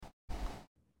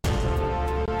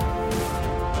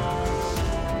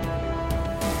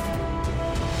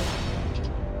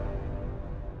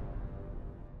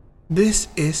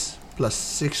This is plus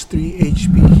 63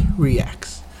 HP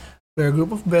Reacts. We're a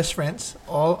group of best friends,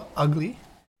 all ugly,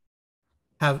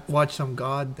 have watched some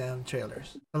goddamn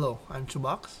trailers. Hello, I'm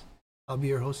Chubax. I'll be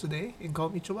your host today, and call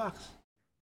me Chubax.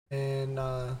 And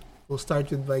we'll start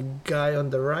with my guy on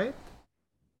the right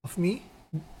of me,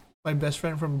 my best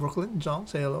friend from Brooklyn, John.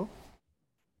 Say hello.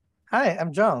 Hi,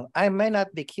 I'm John. I may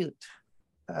not be cute,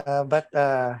 but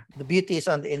the beauty is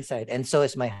on the inside, and so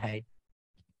is my height.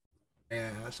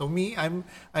 Yeah, so me,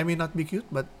 I may not be cute,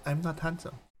 but I'm not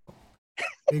handsome.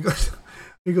 We go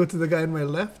we go to the guy on my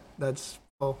left. That's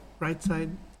right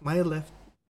side, my left,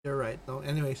 your right. No,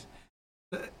 anyways,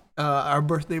 our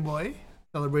birthday boy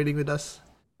celebrating with us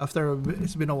after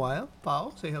it's been a while.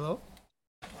 Pao, say hello.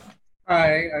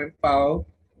 Hi, I'm Pao.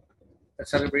 I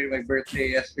celebrated my birthday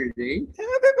yesterday.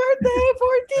 Happy birthday, I'm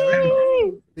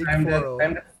 40! Big I'm four the zero.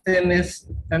 I'm the thinnest.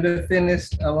 I'm the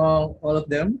thinnest among all of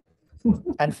them.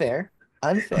 Unfair.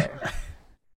 Unfair.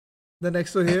 The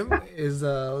next to him is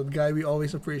a guy we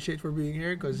always appreciate for being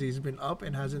here because he's been up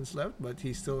and hasn't slept, but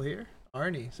he's still here.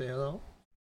 Arnie, say hello.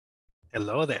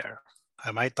 Hello there.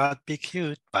 I might not be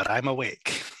cute, but I'm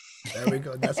awake. There we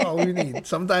go. That's all we need.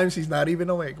 Sometimes he's not even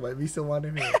awake, but we still want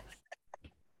him here.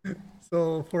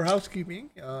 So for housekeeping,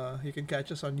 you can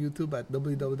catch us on YouTube at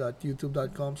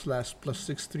www.youtube.com/plus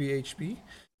 63hp.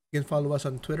 You can follow us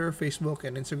on Twitter, Facebook,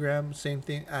 and Instagram. Same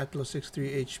thing at plus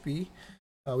 63hp.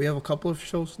 We have a couple of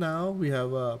shows now. We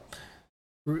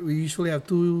usually have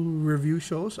two review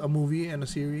shows, a movie and a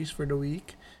series for the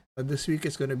week. This week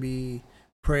it's gonna be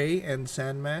Prey and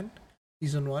Sandman,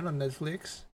 season one on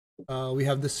Netflix. We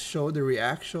have this show, the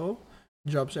React Show,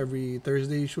 drops every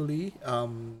Thursday usually.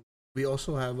 We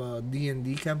also have a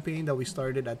D&D campaign that we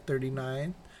started at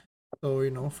 39.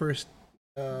 So first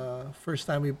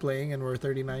time we playing and we're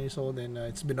 39 years old, and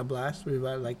it's been a blast. We've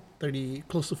had like 30,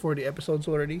 close to 40 episodes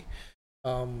already.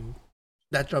 Um,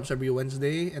 that drops every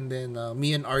Wednesday, and then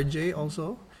me and RJ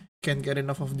also can't get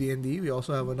enough of D&D. We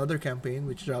also have another campaign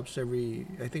which drops every,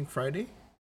 I think, Friday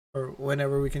or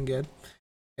whenever we can get.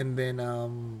 And then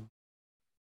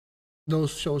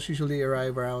those shows usually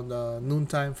arrive around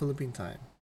noontime Philippine time.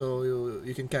 So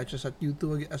you can catch us at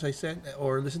YouTube, as I said,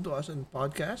 or listen to us in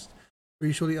podcast. We're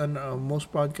usually on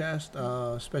most podcasts,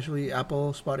 especially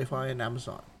Apple, Spotify, and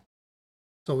Amazon.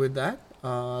 So with that,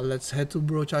 let's head to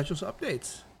Bro Chacho's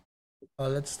updates.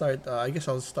 Let's start. I guess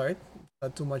I'll start.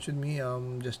 Not too much with me.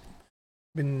 Just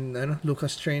been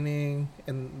Lucas training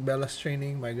and Bella's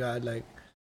training. My God, like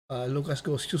Lucas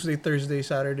goes Tuesday, Thursday,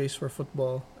 Saturdays for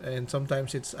football, and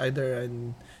sometimes it's either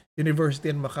in university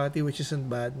in Makati, which isn't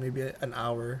bad, maybe an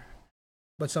hour.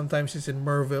 But sometimes it's in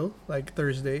Merville, like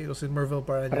Thursday. It was in Merville,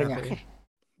 Paranaque.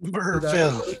 Paranaque. So that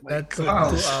Merville. My that's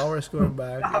Wow. 2 hours going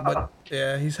back. But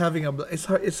yeah, he's having a. It's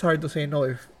hard. It's hard to say no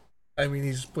if, I mean,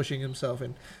 he's pushing himself,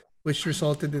 and which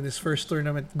resulted in his first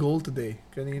tournament goal today,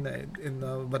 kanina in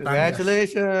Batangas. So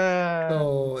Congratulations.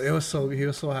 it was so he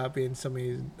was so happy, and it's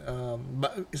amazing.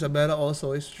 But Isabella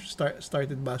also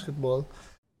started basketball.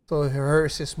 So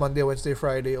hers is Monday, Wednesday,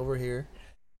 Friday over here,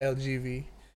 LGV,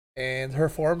 and her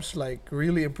form's like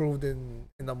really improved in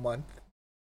a month.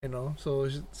 So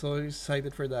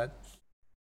excited for that.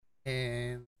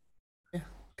 And yeah,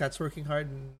 Cat's working hard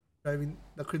and driving.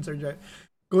 The kids are driving.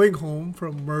 Going home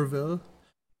from Merville.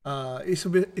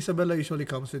 Isabella usually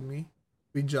comes with me.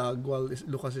 We jog while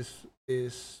Lucas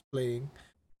is playing,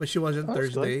 but she wasn't Oh,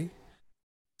 that's good. Thursday.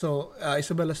 So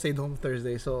Isabella stayed home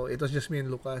Thursday. So it was just me and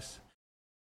Lucas.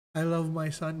 I love my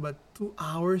son, but 2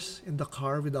 hours in the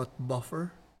car without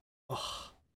buffer.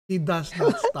 Oh, he does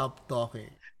not stop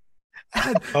talking.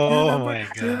 Dad, you Oh remember? my You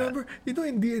god. remember?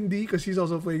 In D&D, because he's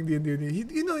also playing D&D. In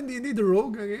D&D, the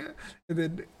rogue. And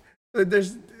then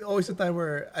there's always a time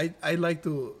where I like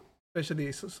to,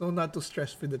 especially so not to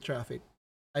stress with the traffic.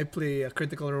 I play a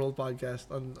Critical Role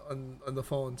podcast on the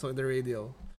phone, so in the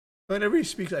radio. So whenever he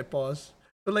speaks, I pause.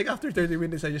 But like after 30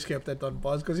 minutes, I just kept it on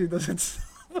pause because he doesn't stop.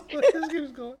 It just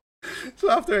keeps going. So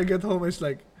after I get home, it's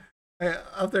like,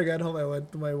 after I got home, I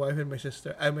went to my wife and my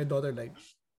sister and my daughter, like,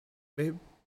 babe,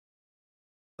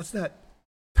 what's that?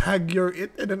 Tag your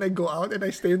it, and then I go out and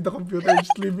I stay in the computer and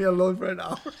just leave me alone for an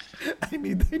hour. I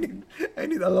need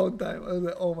alone time. I was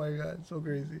like, oh my god, so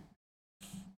crazy.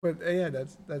 But yeah,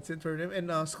 that's it for him.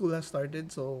 And school has started,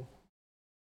 so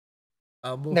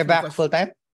They're both back Lucas, full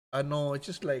time? no, it's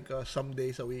just like some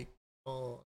days a week.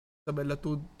 Oh, Isabella,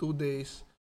 two days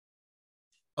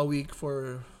a week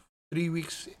for 3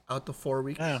 weeks out of 4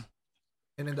 weeks, Yeah.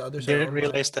 and then the others are Didn't online.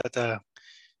 realize that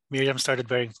Miriam started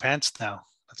wearing pants now.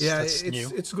 That's Yeah, that's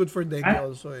new. it's good for dengue I,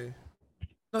 also.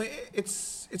 No,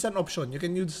 it's an option. You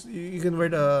can wear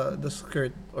the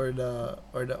skirt or the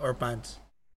or pants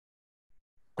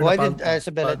Or Why the did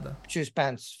Isabella panda. choose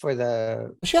pants for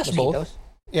the She has both. mosquitoes?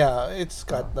 Yeah, it's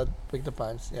Scott that picked the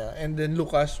pants. Yeah, and then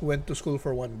Lucas went to school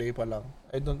for 1 day pa lang.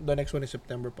 I don't. The next one is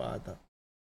September pa ata.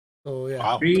 So yeah,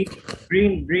 Wow. Green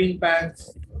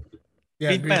pants.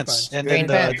 yeah, Green green pants. pants. And then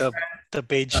Green pants. the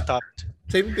beige topped.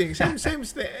 Same thing. Same.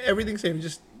 Everything same.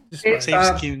 Just It, pants. Same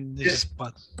skin. just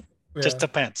Just Yeah. the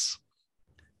pants.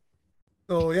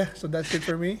 So yeah, so that's it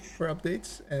for me for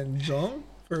updates. And Jong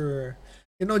for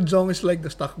Jong is like the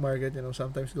stock market.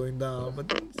 Sometimes going down, but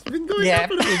it's been going Yeah.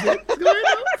 up a little bit. It's going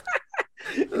up.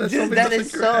 Let's hope Dude, it that doesn't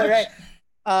is so crash.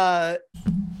 right.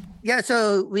 Yeah,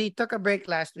 so we took a break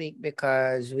last week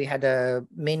because we had a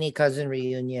mini cousin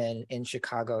reunion in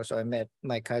Chicago. So I met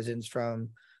my cousins from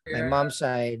my yeah. mom's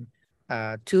side.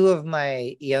 Two of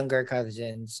my younger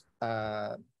cousins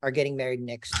are getting married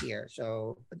next year.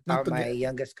 So Not to my get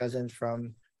youngest cousins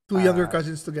from two younger uh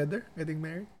cousins together getting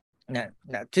married. no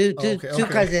two Oh, two okay, two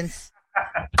okay. cousins,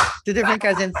 two different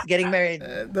cousins getting married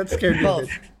That scared me a bit. both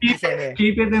the same year.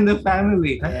 Keep it in the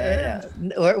family. Yeah,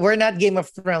 no, we're not Game of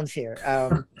Thrones here.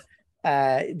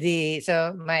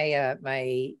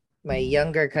 My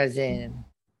younger cousin,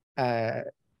 uh,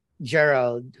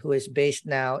 Gerald, who is based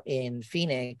now in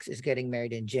Phoenix, is getting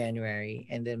married in January,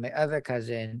 and then my other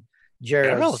cousin,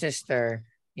 Gerald's Gerald? sister.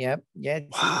 Yep, yeah,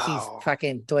 he's Wow.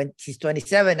 fucking 20. He's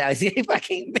 27 now. He's getting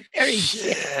fucking married.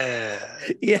 Shit.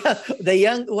 Yeah, the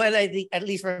young. Well, I think at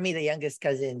least for me, the youngest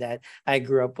cousin that I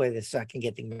grew up with is fucking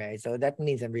getting married. So that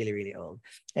means I'm really, really old.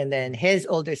 And then his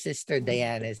older sister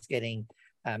Diana is getting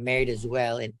married as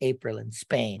well in April in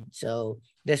Spain. So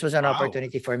this was an Wow.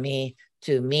 opportunity for me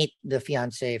to meet the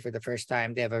fiance for the first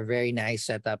time. They have a very nice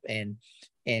setup in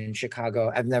Chicago.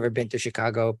 I've never been to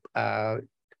Chicago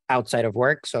outside of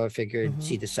work, so I figured Mhm.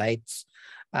 see the sights.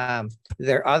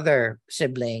 Their other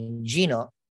sibling,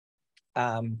 Gino,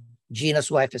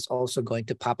 Gina's wife is also going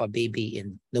to pop a baby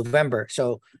in November.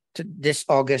 So this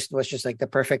August was just like the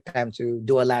perfect time to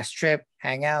do a last trip,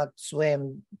 hang out,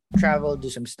 swim, travel, do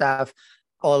some stuff.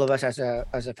 All of us as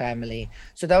a family.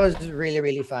 So that was really,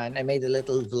 really fun. I made a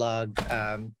little vlog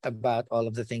about all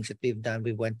of the things that we've done.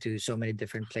 We went to so many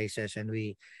different places and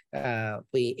we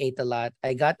ate a lot.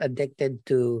 I got addicted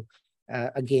to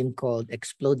a game called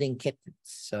Exploding Kittens.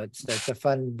 So it's a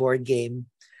fun board game.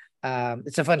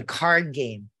 It's a fun card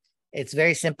game. It's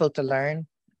very simple to learn,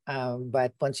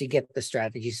 but once you get the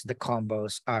strategies, the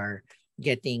combos are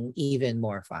getting even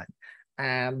more fun.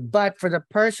 But for the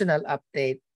personal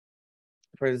update,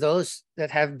 for those that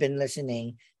have been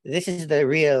listening, this is the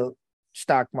real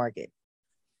stock market.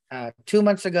 2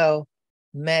 months ago,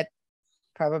 met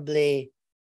probably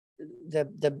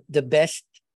the best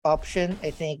option.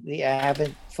 I think I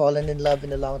haven't fallen in love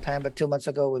in a long time, but 2 months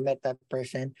ago we met that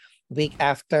person. Week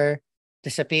after,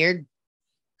 disappeared.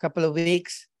 Couple of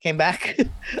weeks, came back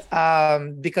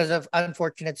because of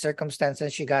unfortunate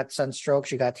circumstances. She got sunstroke,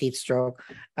 she got heat stroke.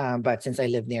 But since I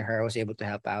live near her, I was able to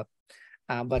help out.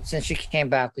 But since she came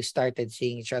back, we started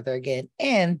seeing each other again,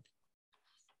 and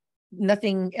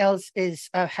nothing else is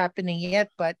happening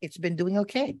yet. But it's been doing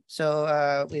okay.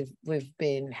 So we've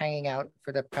been hanging out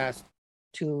for the past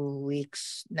 2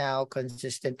 weeks now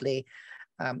consistently.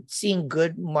 Seeing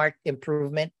good marked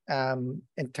improvement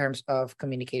in terms of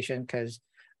communication because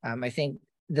I think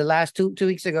the last two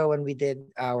weeks ago when we did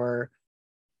our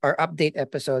update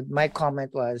episode, my comment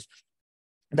was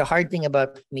the hard thing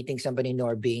about meeting somebody new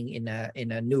or being in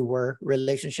a newer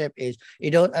relationship is you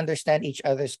don't understand each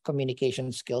other's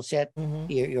communication skill set, Mhm.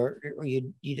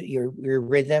 your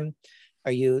rhythm.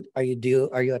 Are you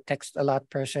a text a lot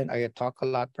person? Are you a talk a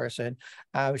lot person?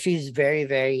 She's very,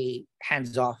 very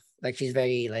hands off. Like she's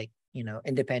very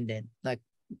independent. Like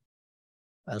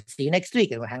I'll see you next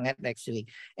week and we'll hang out next week.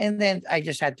 And then I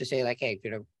just had to say like, hey,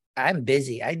 I'm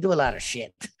busy. I do a lot of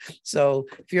shit. So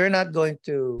if you're not going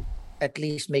to at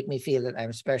least make me feel that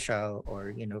I'm special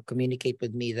or, communicate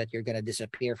with me that you're going to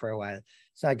disappear for a while,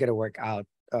 it's not going to work out.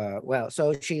 Well,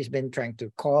 so she's been trying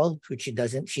to call, which she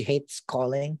doesn't. She hates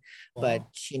calling, but Wow.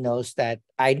 she knows that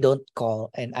I don't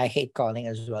call and I hate calling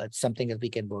as well. It's something that we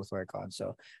can both work on.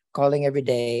 So calling every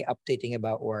day, updating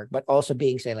about work, but also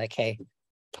being say like, hey,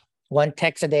 one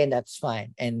text a day and that's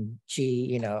fine. And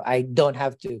she, I don't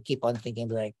have to keep on thinking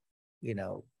like,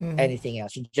 Mhm. anything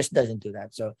else. She just doesn't do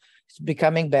that. So it's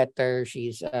becoming better.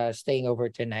 She's staying over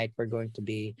tonight. We're going to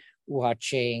be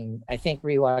watching, I think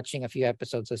rewatching a few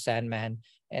episodes of Sandman.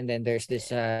 And then there's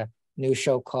this new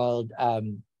show called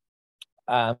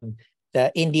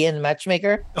the Indian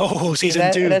Matchmaker. Oh, See season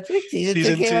that? two. Netflix season two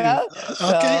Season came two. out.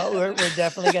 Okay. So we're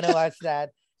definitely gonna watch that.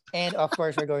 And of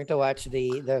course, we're going to watch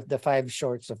the 5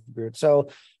 shorts of Groot. So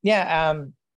yeah,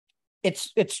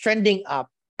 it's trending up.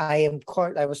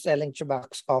 I was selling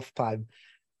Chubax off pod.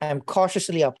 I'm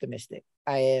cautiously optimistic.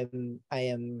 I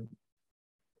am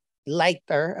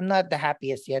lighter. I'm not the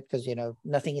happiest yet because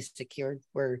nothing is secured.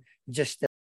 We're just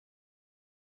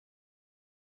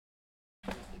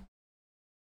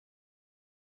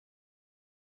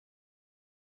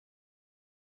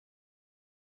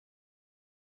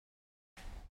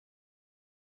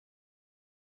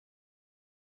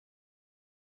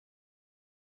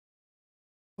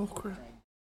Oh crap.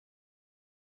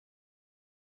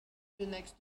 the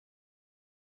next.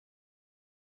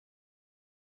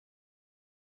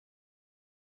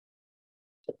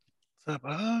 So,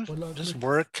 Wala just ulit.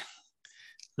 work.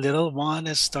 Little one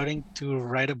is starting to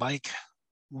ride a bike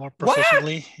more What?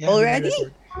 professionally. Yeah, Already?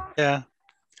 Record. yeah.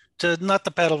 Not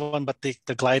the pedal one, but the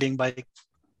gliding bike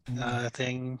Mm.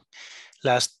 thing.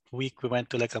 Last week we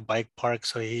went to like a bike park,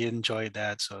 so he enjoyed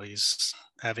that. So he's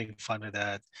having fun with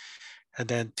that. And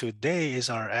then today is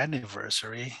our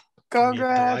anniversary to meet the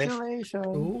wife. Congratulations.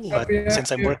 Oh. But Happy-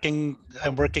 since I'm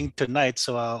working tonight,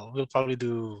 so we'll probably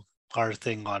do our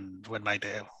thing on my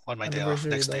day off,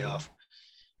 Anniversary next day daw. off.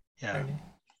 Yeah, Ernie.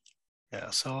 yeah.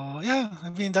 So yeah, I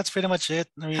mean that's pretty much it.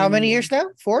 I mean, How many years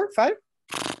now? 4, 5?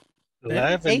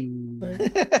 11.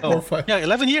 Like, Oh, 4, 5. yeah,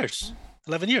 11 years.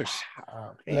 11 years.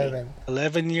 Okay. 11.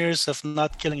 11 years of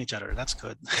not killing each other. That's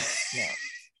good.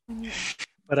 Yeah.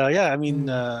 But yeah, I mean,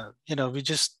 Mm. we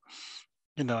just,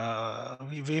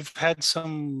 we've had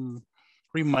some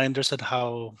reminders on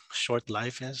how short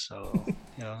life is. So,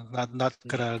 not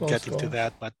gonna Close get into calls.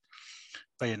 that, but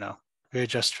we're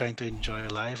just trying to enjoy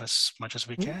life as much as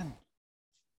we can.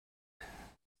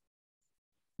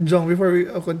 Jong, before we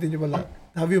continue pala,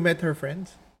 have you met her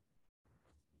friends?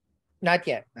 Not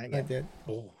yet. Not yet. Not yet.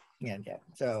 Oh, Yeah, yeah.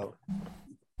 So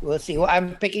we'll see. Well,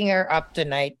 I'm picking her up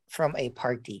tonight from a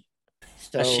party.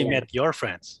 So has she met your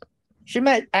friends? She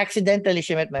met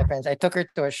my friends. I took her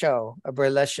to a show, a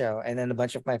burlesque show, and then a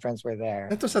bunch of my friends were there.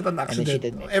 That was not an then she accident.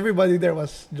 did me. Everybody there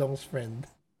was Jong's friend.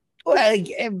 Well,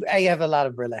 I have a lot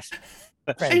of burlesque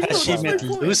friends. Has she that's my met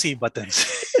point. Lucy Buttons?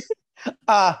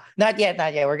 Not yet,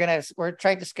 not yet. We're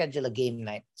trying to schedule a game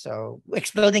night. So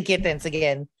Exploding Kittens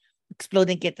again.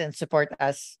 Exploding Kittens support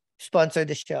us. Sponsor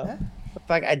the show. Huh?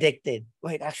 Fuck, addicted.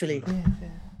 Wait, actually,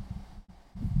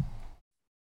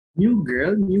 New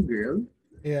girl.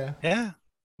 Yeah. Yeah,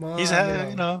 Mga he's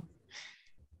ano lang,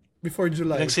 before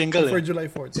July. Like single, Before eh. July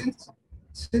 4th.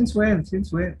 Since when?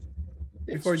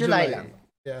 Before July July. lang.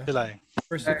 Yeah. July.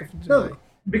 First week of No,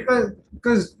 July.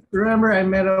 because remember I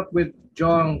met up with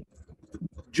Jong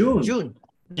June. June.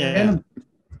 Yeah. And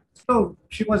so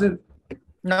she wasn't.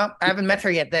 No, I haven't met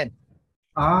her yet. Then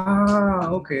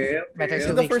Okay. met her okay.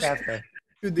 2 the weeks first- after.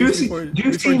 2 days before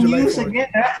July news 4th. again?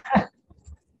 Huh?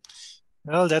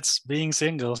 Well, that's being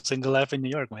single life in New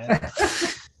York, man.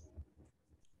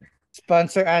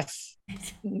 Sponsor us.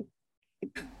 Kaya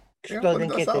Exploding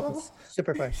pag asawa ko, Kittens.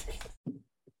 Super fun.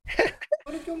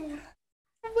 balik ka muna.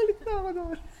 Balik na ako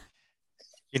naman.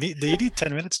 Do you need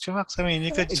 10 minutes, Chumax? I mean, you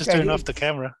could just Exactly. turn off the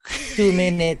camera. 2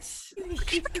 minutes.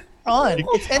 On.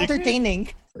 It's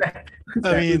entertaining.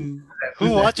 I mean,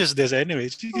 who watches this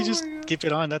anyways? You can Oh just my God. keep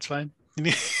it on. That's fine.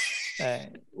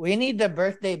 We need the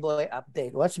birthday boy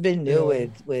update. What's been new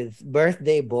with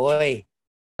birthday boy?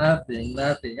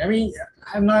 Nothing. I mean,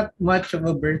 I'm not much of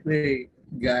a birthday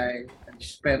guy. I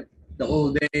just spent the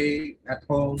whole day at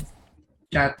home.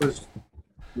 Chat was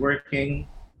working.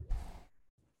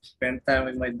 Spent time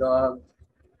with my dog.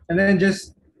 And then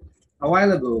just a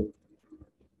while ago,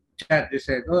 Chat just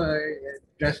said, "Oh,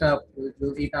 dress up.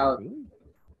 We'll eat out."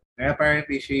 And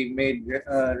apparently, she made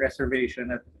a reservation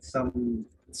at some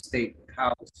steak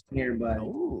house nearby.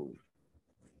 Oh.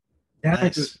 Damn,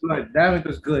 Nice. it was good. Damn, it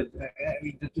was good. I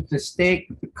mean, the steak,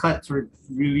 the cuts were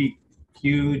really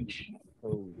huge,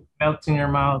 melts in your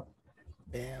mouth.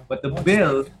 Damn. But the What's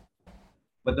bill,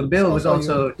 that? was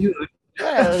also huge.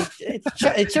 Well,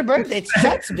 it's your birthday. It's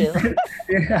Chat's bill.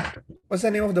 Yeah. What's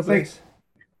the name of the like- place?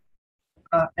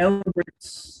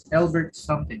 Albert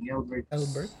something. Albert.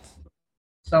 Albert?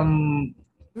 Some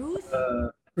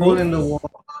hole in the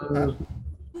wall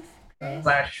Uh,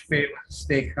 / famous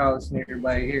steakhouse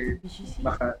nearby here,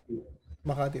 Makati.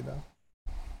 Makati daw.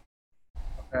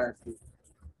 Makati.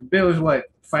 The bill was what,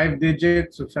 5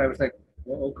 digits? So I was like,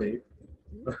 oh, okay.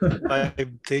 5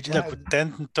 digits, like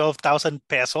 10, 12,000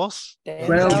 pesos.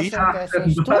 10,000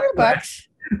 pesos. 200 bucks.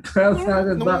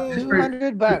 12,000 No, bucks for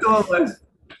 200 bucks. two of us.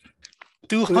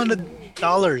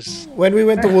 $200. When we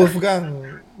went to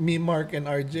Wolfgang, me, Mark, and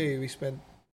RJ, we spent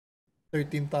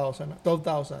 13,000,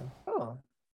 12,000. Oh.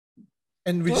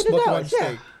 And we just $200, bought one yeah.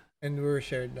 steak. And we were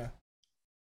shared na.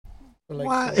 So like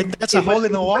What? four, And that's a hole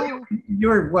in the wall?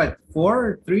 You're what?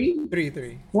 4, 3,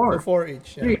 three. Four. So four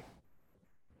each. Yeah. Three.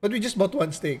 But we just bought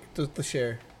one steak to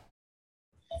share.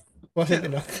 Wasn't Yeah.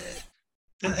 enough.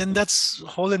 And that's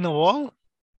hole in the wall?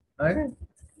 Okay.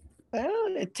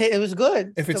 Well, it was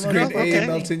good. If it's Someone grade else A, told it me.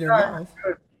 melts in your mouth.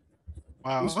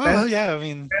 Wow. You Well, spent- yeah, I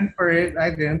mean, Went for it. I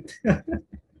didn't.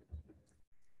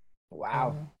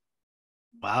 Wow.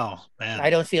 wow, man. I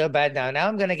don't feel bad now. Now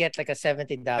I'm gonna get like a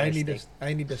 $70 steak.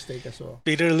 I need a steak as well.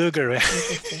 Peter Luger, right?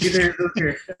 Either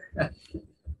Luger.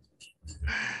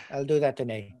 I'll do that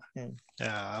today.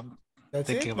 Yeah, I'm That's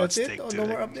thinking it. about That's it. steak Oh, too, no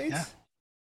more like, updates.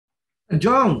 yeah.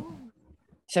 John,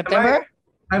 September?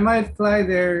 I might fly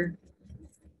there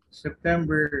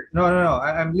September. No.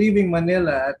 I'm leaving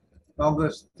Manila at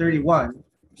August 31.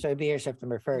 So I'll be here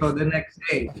September 1st. So the next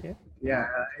day. Okay. Yeah.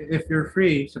 If you're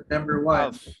free, September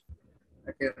 1. Oh.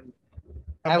 I can.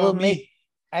 I How will about me?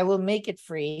 make it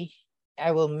free.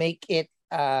 I will make it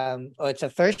it's a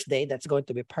Thursday. That's going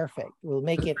to be perfect. We'll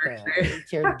make it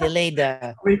it's your delayed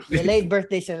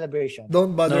birthday celebration.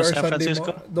 Don't bother No our San Sunday.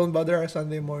 Francisco? Don't bother our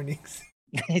Sunday mornings.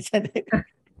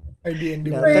 Our D&D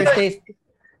No, mornings. Thursday's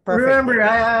perfect. Remember,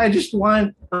 I just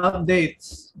want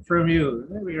updates from you.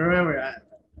 Remember,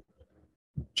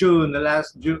 June,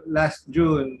 last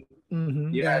June.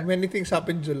 Mhm. Yeah, many things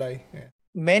happen July. Yeah.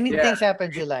 Many Yeah. things happen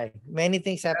July. Many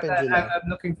things happen July. I'm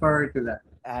looking forward to that.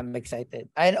 I'm excited.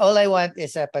 And all I want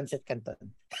is a pancit canton.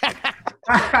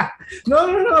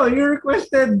 No. You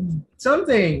requested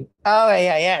something. Oh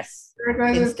yeah, yes. You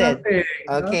requested Instead. something.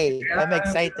 Okay, I'm I'm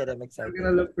excited. I'm I'm excited.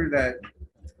 gonna look for that.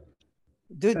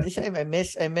 Dude, this time I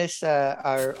miss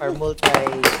our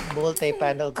multi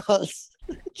panel calls.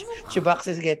 Chubax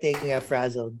is getting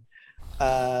frazzled.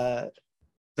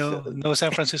 No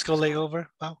San Francisco layover?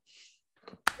 Wow.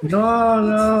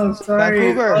 No,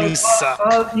 sorry. Vancouver. You suck.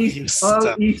 All You East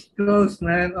suck. Coast,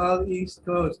 man. All East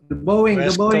Coast. The Boeing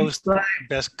West Coast. flies.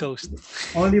 Best coast.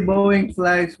 Only Boeing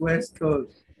flies West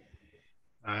Coast.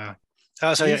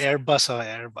 So your Airbus,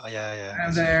 Airbus. Yeah.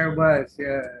 And the Airbus,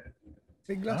 yeah.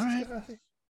 Say glasses Alright. ka kasi.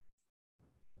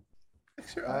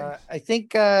 Fix your eyes. I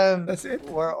think That's it.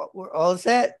 we're all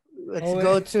set. Let's Okay.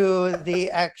 go to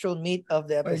the actual meat of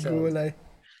the My episode. gulay.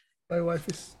 My wife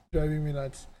is driving me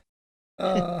nuts.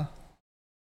 You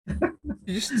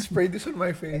just sprayed this on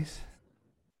my face.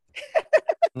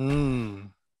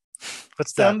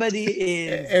 What's that? Somebody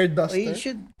is Air Oh, duster. you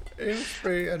should Air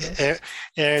spray, ano.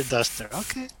 Air duster.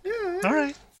 Okay. Yeah. All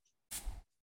right.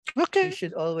 Okay. you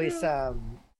should always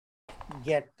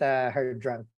get her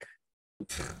drunk.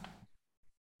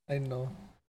 I know.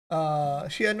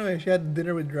 She had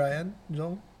dinner with Ryan,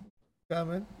 Jong,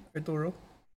 Kamen, Arturo.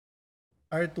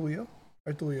 Artuyo.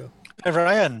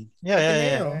 Ryan. Yeah.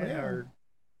 Yeah.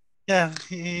 Yeah.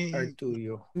 He,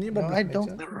 Artuyo. Hindi ba No, I blackmate don't.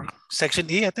 siya? Section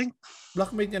E, I think.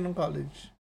 Blackmate niya nung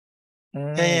college.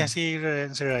 Yeah. Si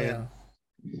Ryan. Yeah.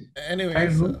 Anyways,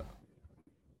 Ryan who?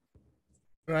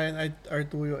 Ryan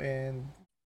Artuyo and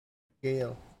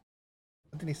Gail.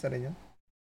 Patinista rin yun?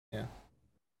 Yeah.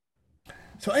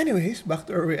 So anyways, back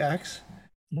to our reacts.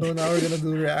 So now we're gonna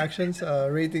do reactions,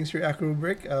 ratings, react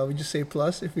rubric. We just say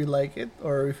plus if you like it,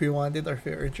 or if you want it, or if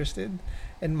you're interested,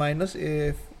 and minus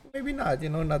if maybe not.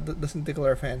 Doesn't tickle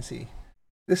our fancy.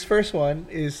 This first one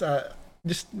is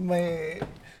just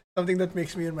something that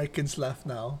makes me and my kids laugh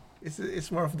now.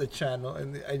 It's more of the channel,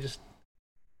 and it just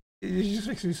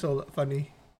makes me so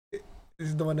funny. This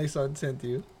is the one I sent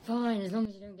you. Fine, as long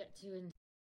as you don't get too in.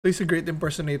 So he's a great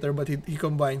impersonator, but he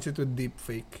combines it with deep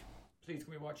fake. Please,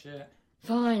 can we watch it?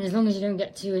 Fine, as long as you don't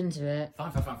get too into it. Fine.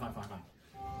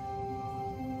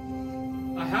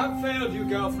 I have failed you,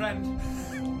 girlfriend.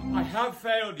 I have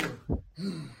failed you.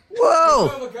 Whoa!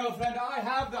 Over, girlfriend. I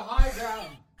have the high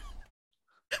ground.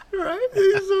 Right?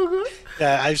 He's so good.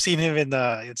 Yeah, I've seen him in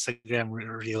the Instagram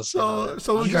reels. So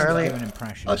we'll just, Charlie. Do an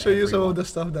impression I'll of show you some of everyone. the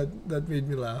stuff that made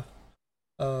me laugh.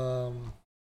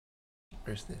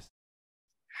 Where's this?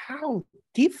 How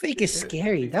deepfake is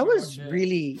scary. That was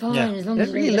really Fine, Yeah. as long that as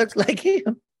you really don't looked get like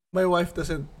him. My wife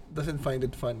doesn't find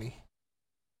it funny,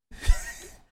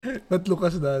 but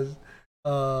Lucas does.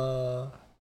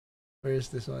 Where is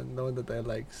this one? The one that I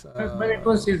like. But it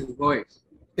was his voice.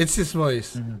 It's his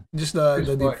voice, Mhm. just the His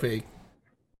deep voice. fake.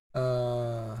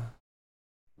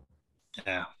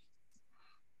 Yeah.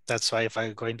 That's why if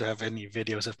I'm going to have any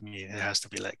videos of me, it has to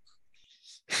be like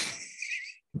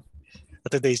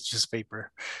today's newspaper.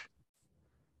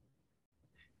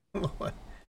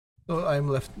 So I'm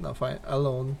left now fine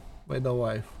alone by the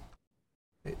wife.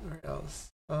 Wait, where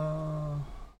else?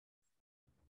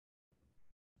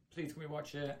 Please, can we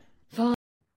watch it?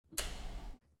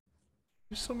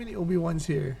 There's so many Obi-Wans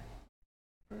here.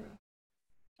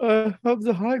 Of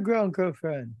the high ground,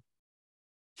 girlfriend.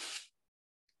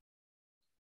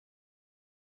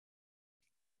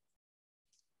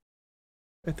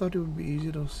 I thought it would be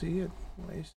easy to see it.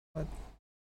 Why is not?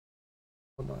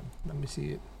 Hold on, let me see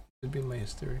it. It should be in my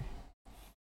history.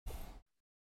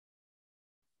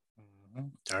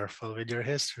 Careful with your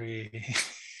history.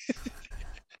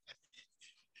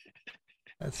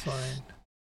 That's fine.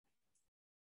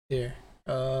 Here.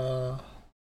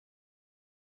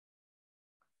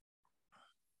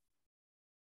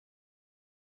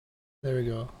 There we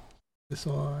go. This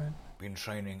one. Been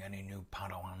training any new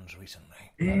Padawans recently?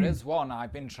 There is one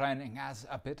I've been training as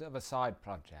a bit of a side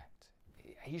project.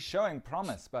 He's showing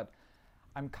promise, but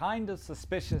I'm kind of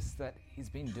suspicious that he's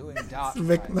been doing dark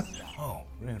Vecna. side stuff. Oh,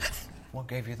 really? What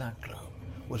gave you that clue?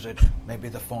 Was it maybe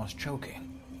the Force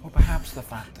choking? Or perhaps the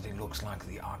fact that he looks like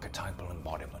the archetypal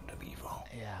embodiment of evil?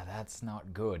 Yeah, that's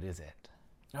not good, is it?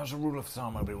 As a rule of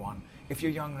thumb, everyone, if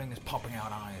your youngling is popping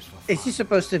out eyes for fun, Is he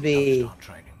supposed to don't be start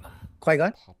training them.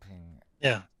 Qui-Gon? Popping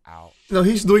Yeah. out No,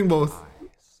 he's doing both.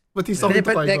 eyes. But he's But- talking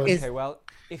to but that Qui-Gon. is- Okay, well,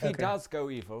 if he Okay. does go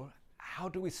evil, how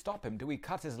do we stop him? Do we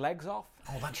cut his legs off?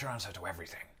 Oh, that's your answer to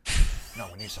everything. No,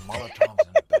 we need some Molotovs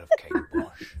and a bit of Kate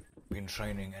Bush. Been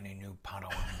training any new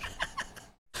Padawans?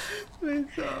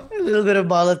 A little bit of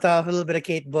Molotov, a little bit of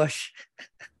Kate Bush.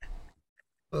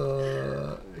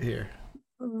 Here.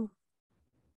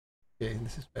 Okay,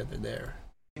 this is better there.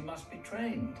 He must be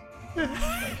trained.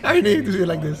 I need to see it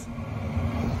like this.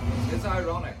 It's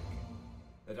ironic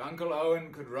that Uncle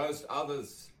Owen could roast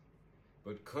others,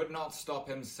 but could not stop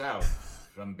himself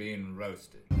from being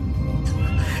roasted.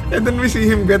 And then we see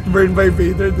him get burned by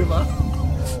Vader, diba?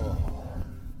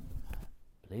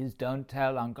 Please don't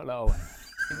tell Uncle Owen.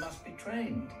 He must be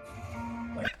trained.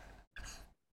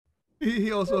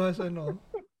 He also has Gandalf.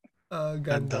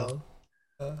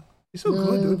 He's so No,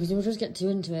 good, dude. because you'll just get too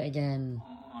into it again.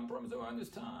 Oh, I promise I won't this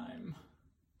time.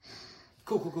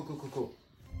 Cool.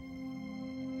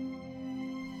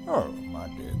 Oh, my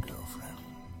dear girlfriend.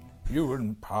 You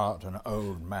impart an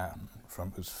old man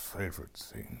from his favorite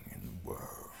thing in the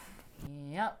world.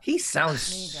 Yep. He sounds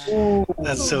so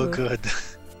That's so good.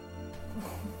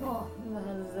 What the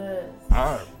hell is this?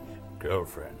 I'm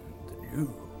girlfriend than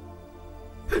you.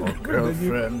 Or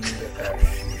girlfriend as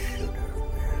you should have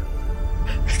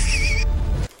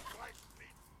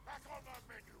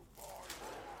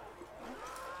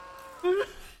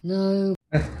No.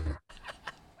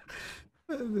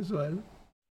 This one.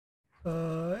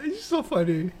 It's so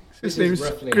funny. His This name is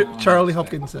is roughly how I Charlie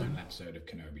expect the Hopkinson. final episode of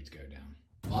Kenobi to go down.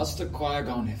 Master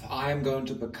Qui-Gon, if I am going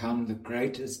to become the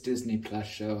greatest Disney Plus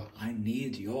show, I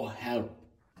need your help.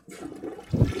 I can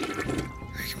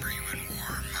bring you in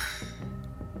warm.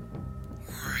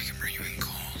 Or I can bring you in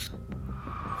cold.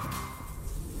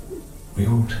 We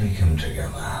all take him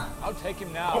together. I'll take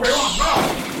him now.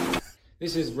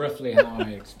 This is roughly how I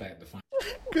expect the final.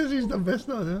 Because he's the best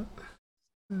now, huh?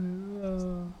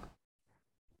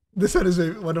 This one is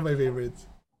one of my favorites.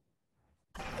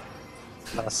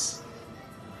 Plus.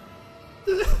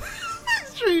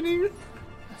 He's training.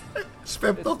 This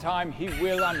Spepto. time he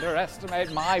will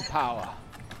underestimate my power.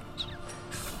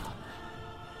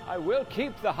 I will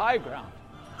keep the high ground.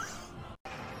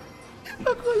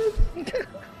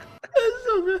 It's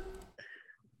so good.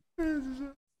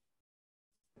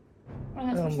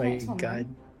 Oh my god.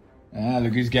 Ah,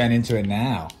 look who's getting into it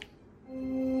now.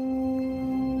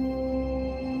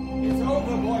 It's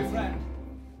over, boyfriend.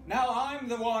 Now I'm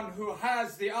the one who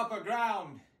has the upper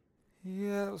ground.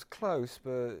 Yeah, that was close,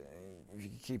 but if you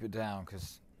can keep it down,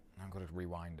 because I've got to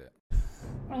rewind it.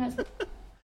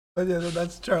 But yeah, so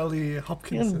that's Charlie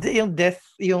Hopkinson.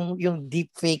 Yung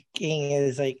deep faking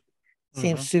is like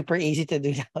seems super easy to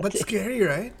do now. But scary,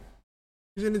 right?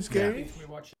 Isn't it scary?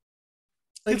 Like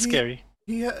It's scary.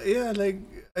 Yeah, like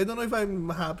I don't know if I'm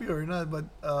happy or not, but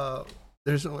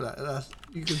there's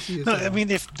you can see it. No, I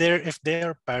mean if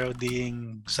they're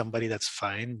parodying somebody, that's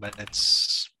fine, but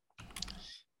it's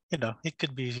it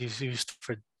could be used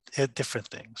for different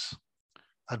things,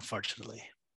 unfortunately.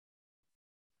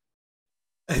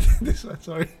 This one,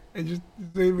 sorry, I just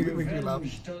it makes me laugh.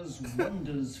 Revenge does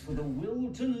wonders for the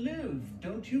will to live,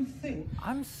 don't you think?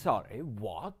 I'm sorry,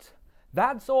 what?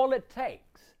 That's all it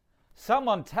takes.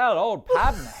 Someone tell old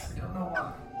Padme.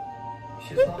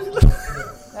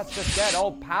 Let's just get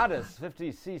old Padis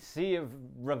 50cc of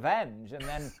revenge, and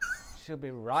then she'll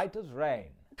be right as rain.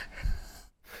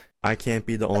 I can't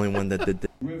be the only one that did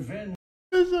this. Revenge.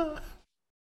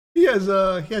 He has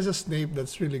a Snape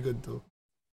that's really good too.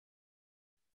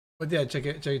 But yeah,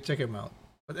 check him out.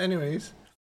 But anyways,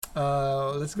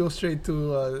 let's go straight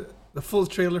to the full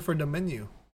trailer for the menu.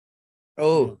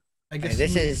 Oh, I guess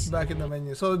this it's is- back in the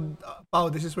menu. So, Pao,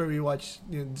 this is where we watch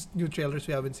new trailers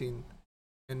we haven't seen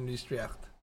and we just react.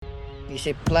 You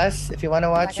say plus if you want to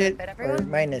watch gonna it, fit or everyone?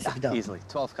 minus if you don't. Easily.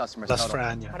 12 customers Plus total. for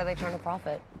Anya. How do they turn a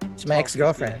profit? It's my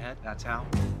ex-girlfriend. That's how.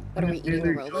 What are we eating a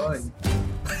Rolex?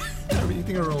 Are we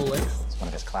eating a Rolex? It's one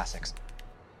of his classics.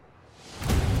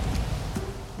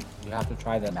 You have to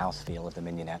try the mouthfeel of the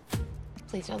mignonette.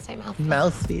 Please don't say mouth.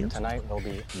 Mouthfeel. Tonight will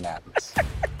be madness.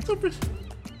 So Welcome.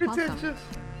 pretentious.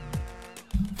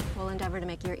 We'll endeavor to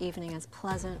make your evening as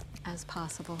pleasant as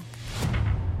possible.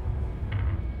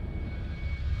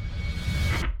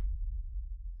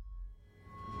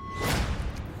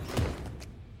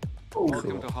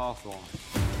 Welcome to Hawthorne.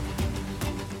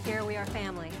 Here we are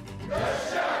family.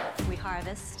 We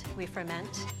harvest, we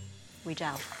ferment, we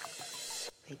gel.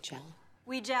 They gel.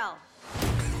 We gel.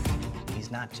 He's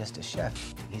not just a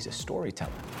chef, he's a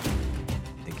storyteller.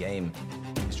 The game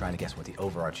is trying to guess what the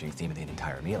overarching theme of the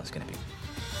entire meal is going to be.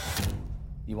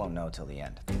 You won't know till the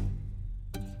end.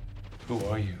 Who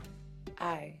are you?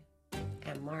 I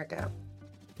am Margot.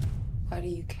 Why do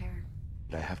you care?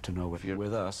 I have to know if you're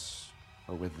with us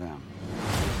or with them.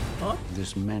 Huh?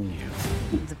 This menu,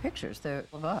 The pictures, they're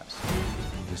of us.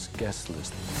 this guest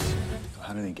list,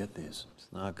 How did he get these? It's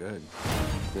not good.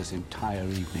 this entire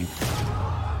evening.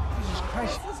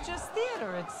 This is just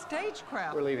theater. It's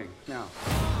stagecraft. We're leaving now.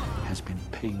 Has been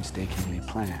painstakingly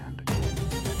planned.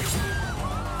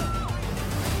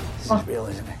 This is real,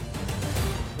 isn't it?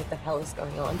 What the hell is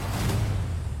going on?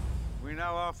 We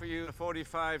now offer you a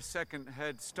 45-second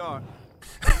head start.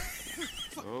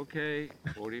 Okay,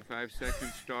 45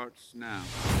 seconds starts now.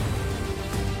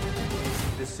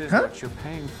 This is what you're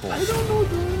paying for. I don't know,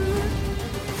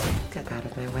 dude. Get out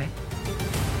of my way.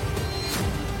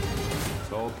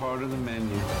 It's all part of the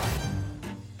menu.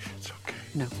 It's okay.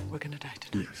 No, we're gonna die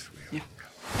tonight. Yes, we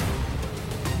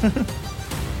are.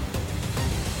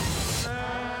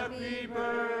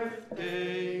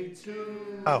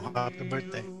 Oh, happy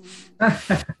birthday.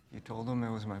 You told him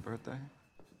it was my birthday?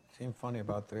 Seemed funny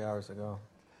about 3 hours ago.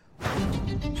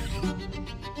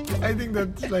 I think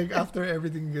that's like after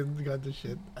everything got to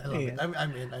shit. I love it. Yeah.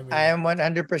 I'm in. I am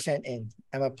 100% in.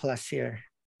 I'm a plus here.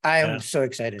 I am Yeah. so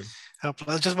excited.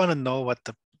 I just want to know what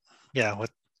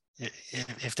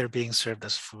if they're being served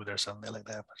as food or something like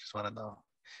that. I just want to know.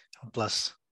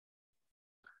 Plus,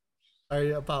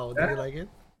 Sorry, Pao, do you like it?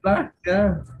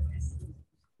 Yeah.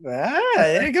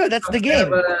 There you go. That's the game.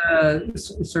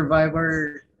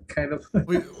 Survivor kind of.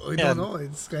 We Yeah. don't know.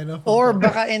 It's kind of. Or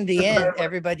baka in the end,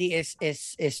 everybody is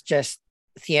just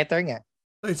theater nga.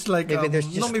 It's like maybe there's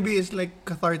no, just- maybe it's like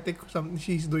cathartic.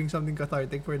 She's doing something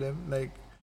cathartic for them, like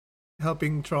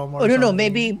helping trauma. Oh or no, something.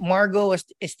 maybe Margot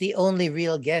is the only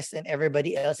real guest and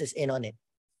everybody else is in on it.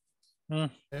 Yeah,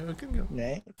 we can go.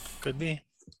 Right? could be.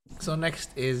 So next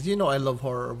is I love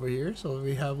horror over here. So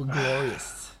we have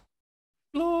Glorious.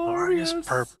 Glorious Glorious.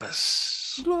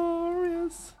 purpose.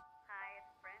 Glorious.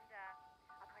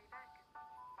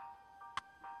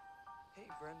 Hey,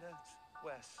 Brenda, it's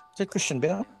Wes. Is it Christian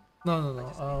Bale? No. Hear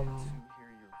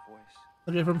your voice.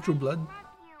 Okay, from True Blood.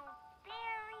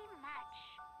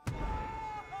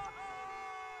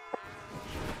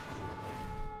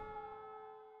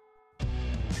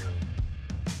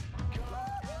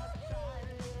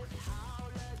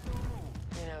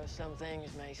 You know, some things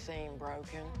may seem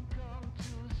broken.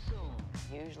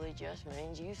 Usually just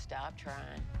means you stop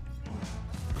trying.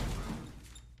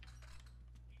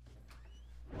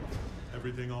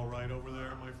 Everything all right over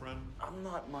there, my friend? I'm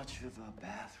not much of a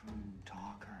bathroom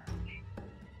talker.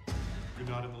 You're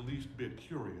not in the least bit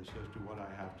curious as to what I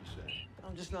have to say.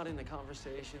 I'm just not into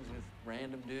conversations with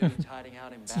random dudes hiding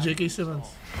out in It's J.K. Simmons.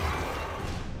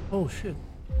 Oh shit.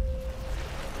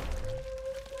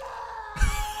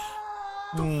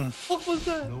 What was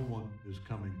that? No one is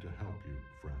coming to help you,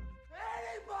 friend.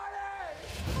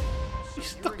 He's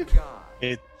stuck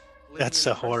in. That's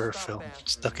a horror film.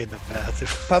 Stuck in the bathroom.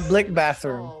 Public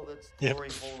bathroom. Oh, that's Yep. glory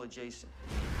hole adjacent.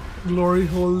 Glory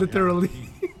hole, literally.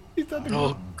 He's not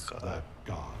Oh god. That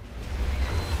God.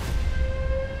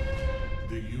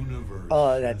 The universe.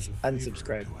 Oh, that's has a favor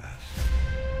unsubscribed. to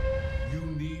ask. You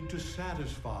need to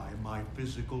satisfy my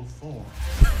physical form.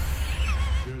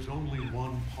 There's only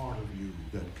one part of you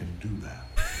that can do that.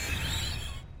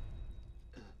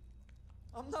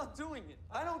 I'm not doing it.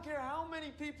 I don't care how many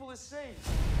people it saves.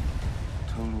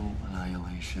 Total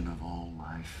annihilation of all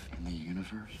life in the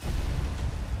universe.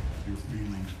 Your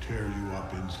feelings tear you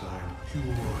up inside, pure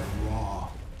and raw.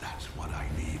 That's what I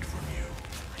need from you.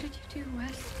 What did you do,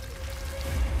 Wes?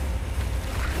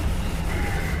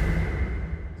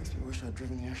 Makes me wish I'd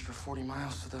driven the extra 40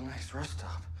 miles to the next rest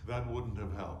stop. That wouldn't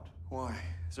have helped. Why?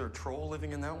 Is there a troll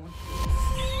living in that one?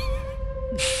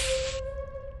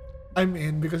 I'm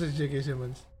in because it's J.K.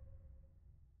 Simmons.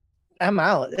 I'm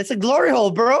out. It's a glory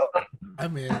hole, bro.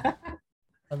 I'm in.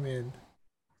 I'm in.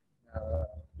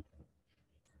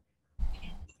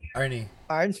 Arnie.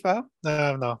 Orange pal?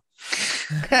 No. No.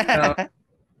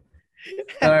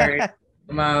 Sorry.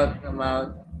 I'm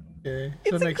out. Okay.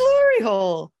 It's a glory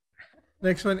hole.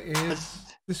 Next one is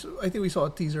this. I think we saw a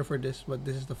teaser for this, but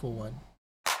this is the full one.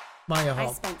 Maya I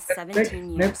Hawke. spent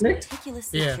 17 years Netflix?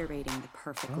 meticulously Yeah. curating the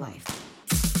perfect life.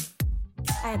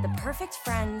 I had the perfect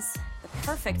friends, the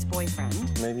perfect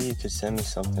boyfriend, Maybe you could send me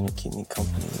something to keep me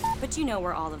company. but you know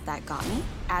where all of that got me?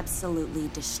 Absolutely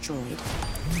destroyed.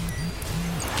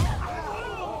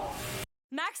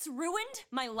 Max ruined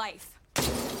my life.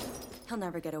 He'll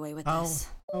never get away with How? this.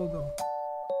 How though?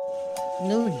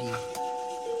 Nudie.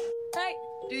 Hey,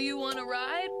 do you want to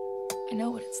ride? I know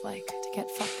what it's like to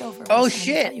get fucked over. Oh, by someone you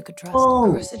shit. thought You could trust.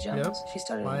 Oh. Carissa Jones. Yep. She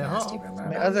started Maya a nasty Hawke. rumor.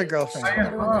 My about other me. girlfriend. She told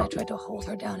everyone that I tried to hold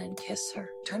her down and kiss her.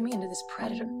 Turned me into this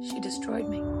predator. She destroyed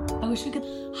me. I wish we could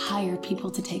hire people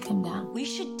to take them down. We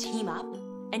should team up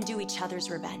and do each other's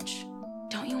revenge.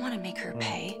 Don't you want to make her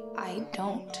pay? I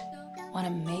don't want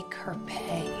to make her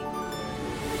pay.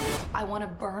 I want to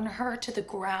burn her to the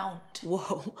ground.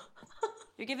 Whoa.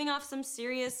 You're giving off some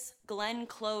serious Glenn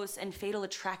Close and Fatal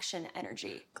Attraction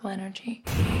energy. Glenergy.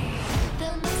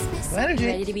 Energy.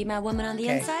 Ready to be my woman on the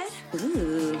Okay. inside?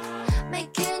 Ooh.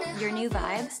 Your new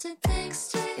vibe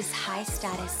is high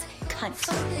status cunt.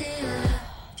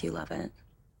 If you love it,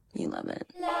 you love it.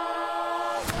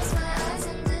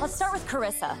 Let's start with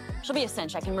Carissa. She'll be a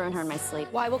cinch. I can ruin her in my sleep.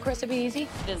 Why will Carissa be easy?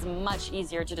 It is much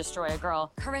easier to destroy a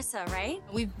girl. Carissa, right?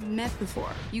 We've met before.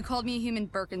 You called me a human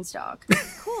Birkenstock.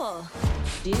 Cool.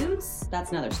 Dudes,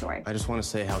 that's another story. I just want to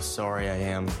say how sorry I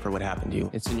am for what happened to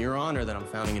you. It's in your honor that I'm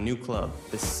founding a new club,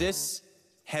 the Cis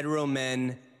Hetero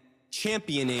Men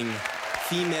Championing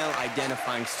Female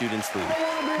Identifying Students League.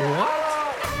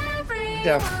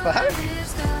 The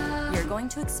fuck? You're going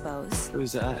to expose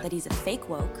Who's that? that he's a fake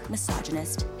woke,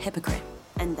 misogynist, hypocrite.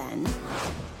 And then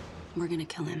we're gonna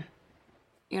kill him.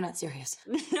 You're not serious.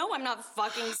 No, I'm not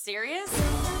fucking serious.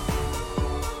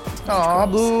 Aw,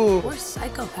 boo. We're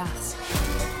psychopaths.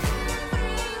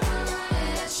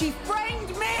 She framed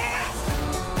me!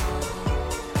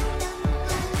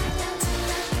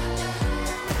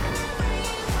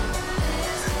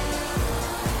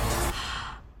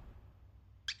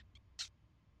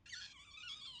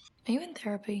 Are you in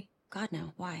therapy? God,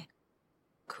 no. Why?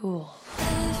 Cool.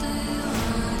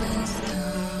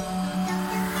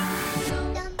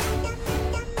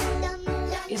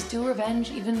 Is do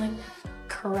revenge even like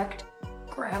correct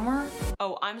grammar?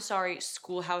 Oh, I'm sorry,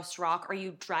 Schoolhouse Rock. Are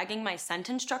you dragging my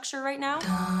sentence structure right now?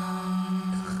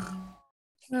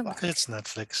 It's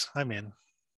Netflix. I'm in.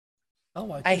 I'll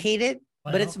watch I it. hate it,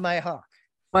 Maya but it's Hawke. Maya Hawke.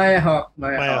 Maya Hawke.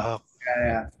 Maya Hawke.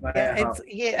 Yeah. Maya Yeah, Hawke.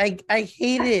 it's I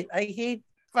hate it. I hate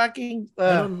fucking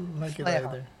I don't like it Maya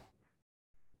either.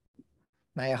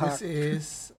 Maya Hawke. This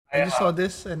is. I just saw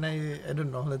this and I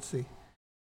don't know. Let's see.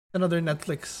 Another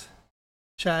Netflix.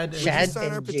 Chad. Chad. Would you sign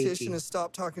and our petition JT. to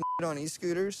stop talking on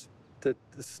e-scooters? To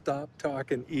stop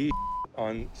talking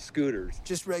on scooters.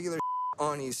 Just regular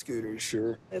on e-scooters.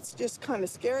 Sure. It's just kind of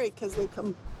scary because they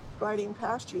come riding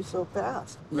past you so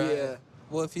fast. Right. Yeah.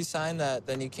 Well, if you sign that,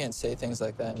 then you can't say things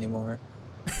like that anymore.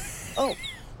 Oh,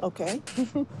 okay.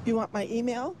 You want my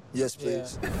email? Yes,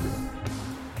 please.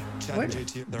 Chad and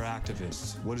JT, they're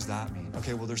activists. What does that mean?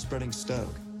 Okay, well, they're spreading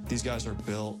stoke. These guys are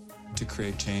built to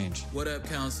create change. What up,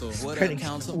 council? What Pretty up,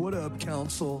 council? What up,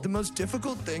 council? The most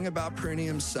difficult thing about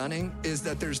perineum sunning is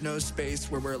that there's no space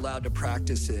where we're allowed to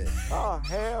practice it. Oh,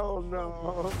 hell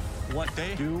no. What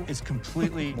they do is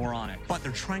completely moronic, but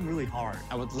they're trying really hard.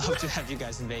 I would love to have you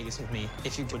guys in Vegas with me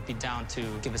if you would be down to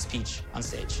give a speech on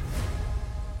stage.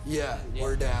 Yeah,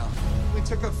 we're down. We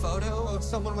took a photo of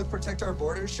someone with Protect Our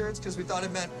Borders shirts because we thought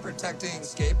it meant protecting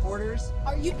skateboarders.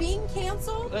 Are you being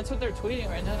canceled? That's what they're tweeting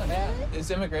right now. Yeah. Is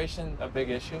immigration a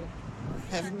big issue?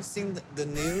 Haven't you seen the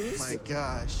news? My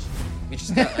gosh. We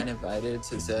just got uninvited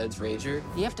to Zed's Rager.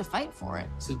 You have to fight for it.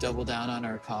 To double down on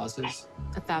our causes.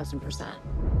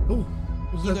 1,000%. Ooh.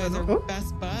 You guys are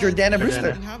best buds. Jordana Brewster.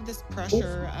 You have this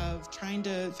pressure of trying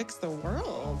to fix the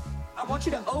world. I want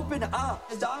you to open up.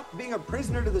 Stop being a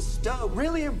prisoner to the stove.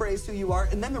 Really embrace who you are,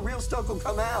 and then the real Stoke will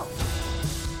come out.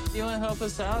 You want to help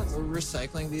us out? We're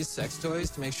recycling these sex toys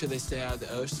to make sure they stay out of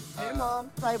the ocean. Hey, Mom,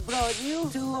 I brought you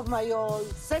 2 of my old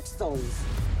sex toys.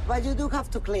 But you do have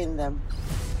to clean them.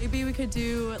 Maybe we could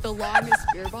do the longest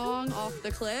beer bong off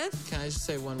the cliff. Can I just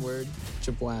say one word?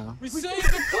 Jabwow. We saved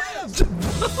the cliff!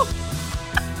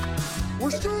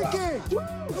 We're streaking!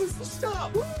 Woo!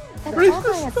 Stop! Woo! That Where's all the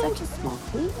guy has such a small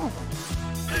penis.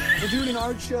 We're doing an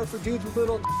art show for dudes with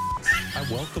little. I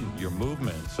welcome your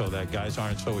movement so that guys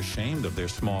aren't so ashamed of their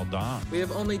small dong. We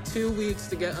have only 2 weeks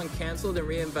to get uncanceled and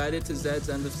re-invited to Zed's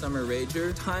End of Summer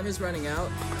Rager. Time is running out.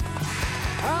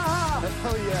 Ah!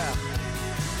 Hell yeah.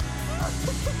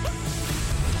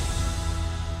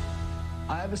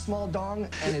 I have a small dong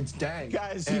and it's dang.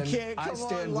 Guys, you And can't I come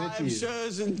stand on with live you.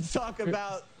 shows and talk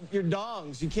about your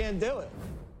dongs. You can't do it.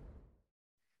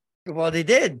 Well, they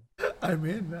did. I'm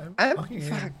in. I'm fucking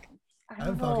fuck. in. I I'm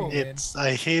don't know. fucking in. It's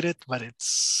I hate it, but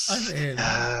it's. I'm in.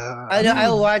 I know.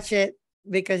 I'll watch it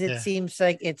because it Yeah. seems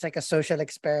like it's like a social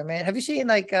experiment. Have you seen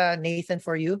like Nathan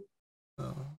For You?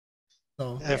 No.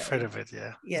 I've heard of it.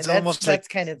 Yeah. Yeah, It's that's almost like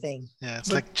kind of thing. yeah, it's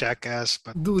But- like Jackass,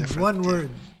 but Dude, different. one word.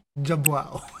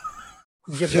 Jabwao.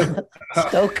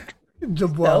 Stoke.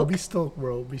 Jabwao. Be stoked,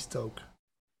 bro. Be stoked.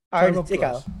 Art, Time of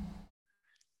ikaw. plus.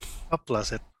 Up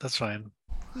plus it. That's fine.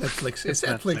 Netflix. It's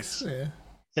Netflix. Yeah.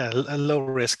 Yeah, a low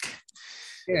risk.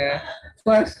 Yeah.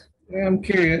 Plus, I'm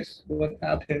curious what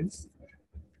happens.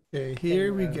 Okay,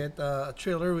 here we get a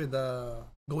trailer with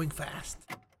Going Fast.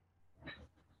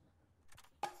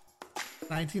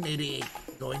 1988.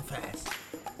 Going Fast.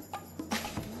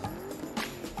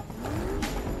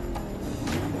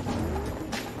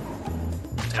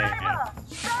 Yeah.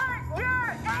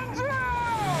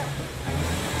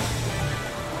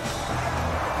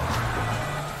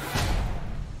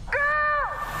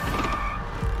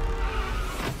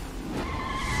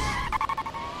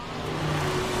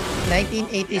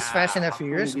 1980s Fast and the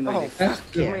Furious. Oh, fuck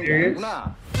yeah.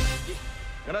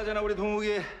 그나저나 우리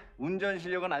동욱이 운전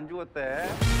실력은 안 죽었대.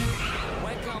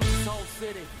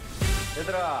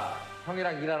 얘들아,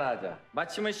 형이랑 일 하나 하자.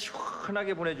 마치면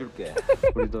시원하게 보내줄게.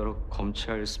 우리도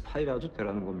검찰 스파이라도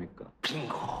되라는 겁니까?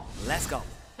 빙고. Let's go.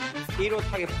 1호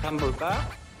타겟 한번 볼까?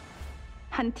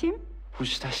 한 팀?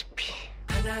 보시다시피.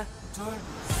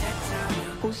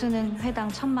 보수는 회당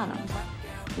 1,000만 원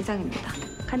이상입니다.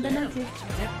 간단하지?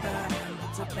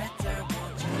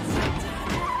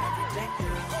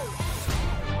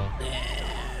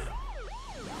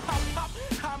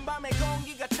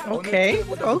 Okay,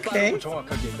 okay.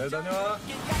 정확하게 날 다녀와.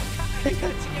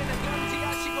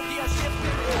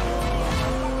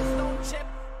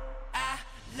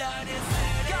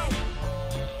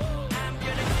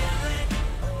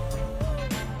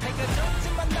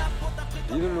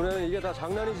 이들 눈에는 이게 다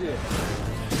장난이지.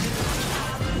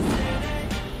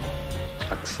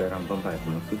 작살 한번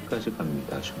밟으면 끝까지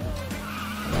갑니다, 좀.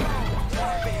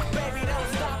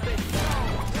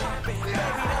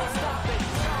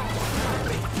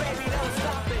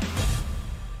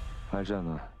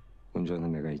 알잖아.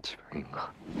 운전은 내가 이 지방인 거.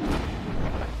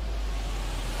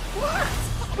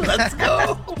 Let's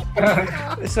go.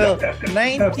 So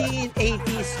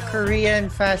 1980s Korean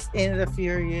Fast and the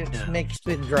Furious mixed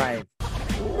with Drive.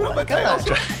 No, but Come I on.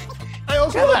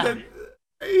 also Come love on.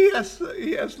 that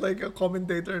he has like a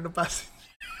commentator in the passenger.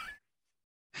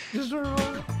 Just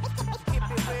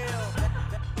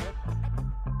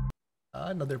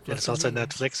another plus. It's also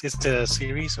Netflix. It's a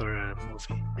series or a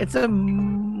movie. It's a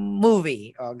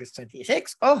movie, August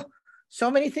 26th. Oh,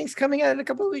 so many things coming out in a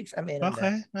couple of weeks. I'm in on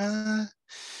Okay.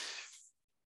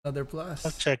 Another plus.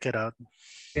 I'll check it out.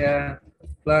 Yeah.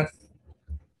 Plus.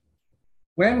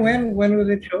 When will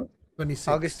it show? 26.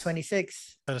 August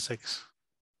 26th. 26.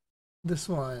 This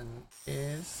one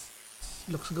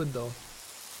looks good though.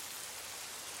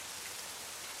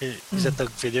 Is that the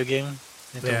video game?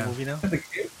 Into Yeah. a movie now?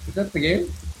 Is that the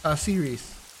game? Series.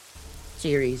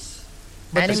 Series.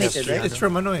 But Animated, right? It's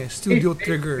from Studio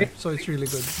Trigger, so it's really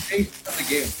good. Based on the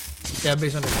game. Yeah,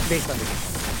 based on it. Based on it.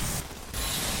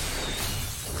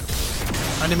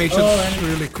 Animation Oh,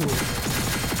 really cool.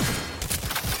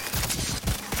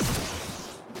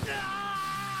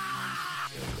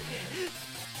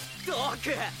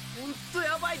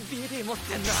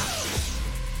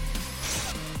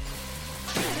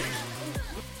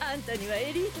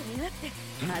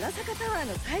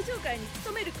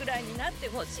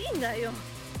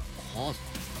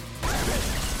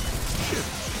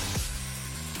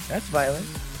 That's violent.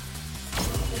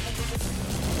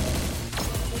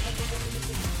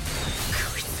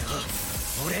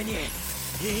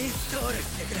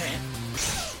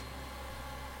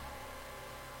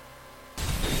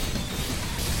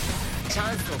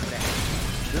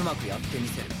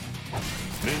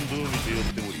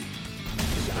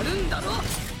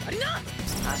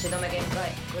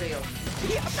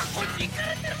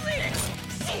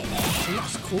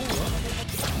 Looks cool.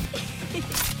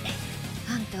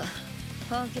 あんた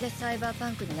本気でサイバーパ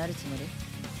ンクになるつもり？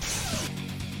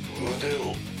腕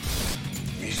を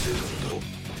見せるんだ。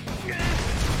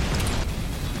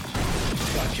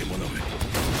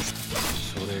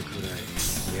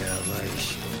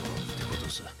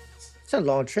It's a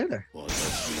long trailer.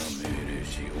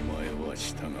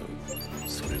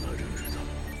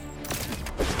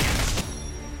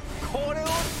 これを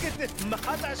つけてま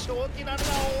だ正気なのは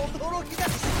驚きだ。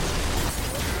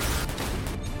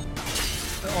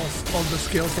 all the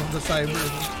skills of the cyber.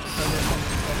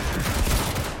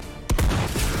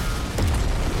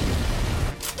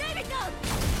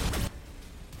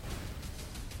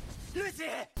 Lucy!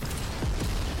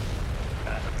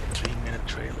 3-minute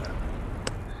trailer.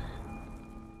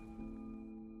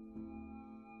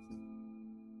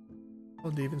 Oh,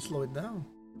 they even slow it down.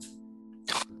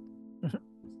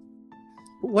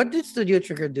 What did Studio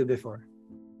Trigger do before?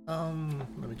 Let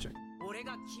me check.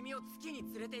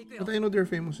 But I know they're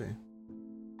famous, eh?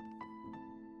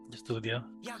 The studio.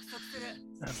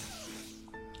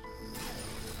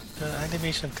 The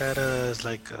animation kinda is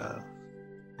like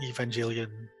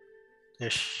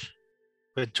Evangelion-ish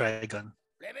with Dragon.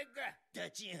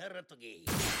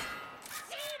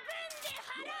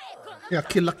 Yeah,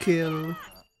 Kill la Kill.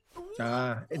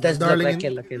 It does look like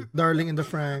Kill la Kill. Darling in the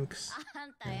Franxx.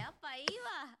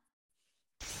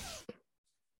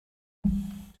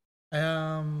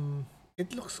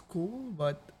 It looks cool,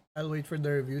 but I'll wait for the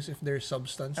reviews if there's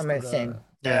substance. I mean, same.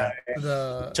 Yeah.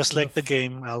 Just like the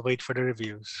game, I'll wait for the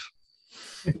reviews.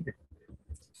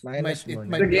 Minus it one.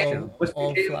 might be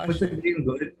all flash. Was the game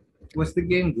good? Was the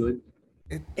game good?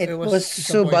 It was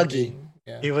so buggy.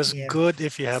 Yeah. It was good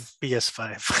if you have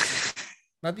PS5.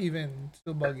 Not even.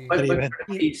 Still buggy. But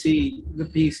the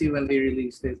PC when they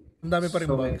released it. Ang dami pa rin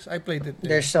So bugs. I played it.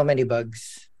 There's so many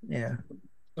bugs. Yeah.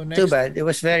 So Too bad. It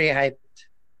was very hyped.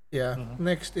 Yeah.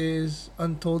 Next is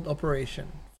Untold Operation.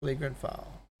 Flagrant Foul.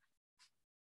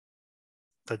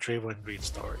 The Draymond Green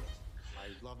story.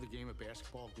 I love the game of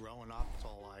basketball growing up. It's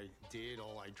all I did,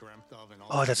 all I dreamt of. And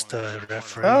all Oh, I that's wanted the to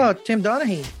referee. Oh, Tim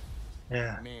Donaghy.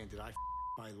 Yeah. Man, did I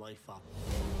my life up.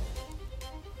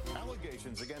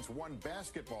 Allegations against one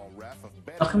basketball ref of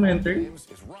Documentary. games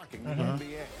is rocking the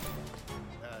NBA.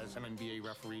 As an NBA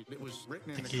referee, it was written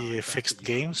in Think the he contract fixed that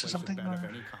you games or place a something, bet of or-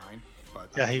 any kind, but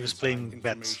Yeah, I he was inside playing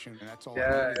bets. information, and that's all Yeah,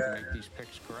 I needed to yeah. make these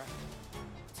picks correct.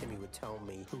 Timmy would tell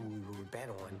me who we would bet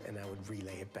on, and I would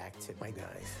relay it back to my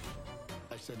guys.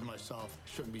 I said to myself,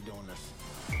 shouldn't be doing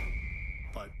this.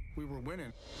 But we were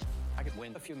winning. I could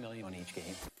win a few million on each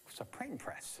game. It's a printing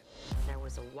press. There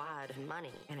was a wad of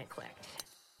money, and it clicked.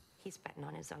 He's betting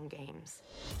on his own games.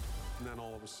 And then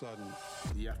all of a sudden,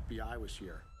 the FBI was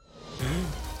here.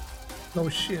 No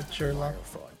shit, Sherlock.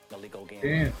 Fraud, illegal game.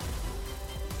 Damn.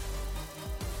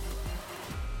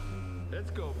 Let's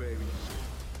go, baby.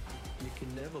 You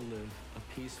can never live a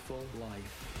peaceful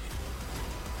life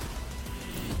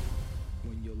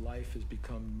when your life has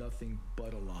become nothing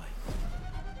but a lie.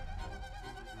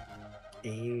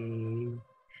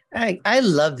 I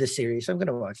love this series. I'm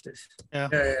gonna watch this. Yeah.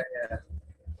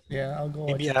 Yeah, I'll go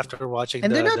Maybe watch it. after watching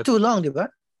And the, they're not too long, diba?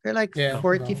 They're like Yeah,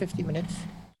 40, no. 50 minutes.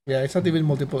 Yeah, it's not even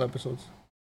multiple episodes.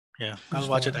 Yeah, I'll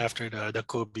watch it after the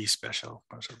Kobe special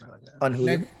or something like that. On Hulu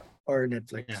Next- or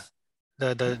Netflix. Yeah.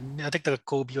 I think the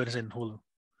Kobe one is in Hulu.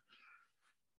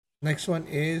 Next one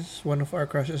is one of our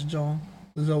crushes, John.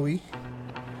 Zoe.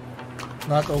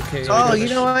 Not okay. Oh, you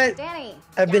know what? Danny.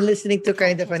 I've been listening to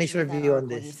Kind of Funny's review on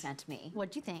You this. sent me.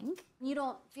 What'd you think? You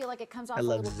don't feel like it comes off I a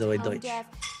love little Zoe tone Deutsch. deaf,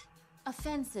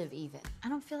 offensive even? I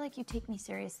don't feel like you take me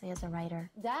seriously as a writer.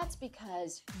 That's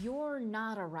because you're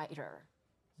not a writer.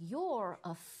 You're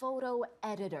a photo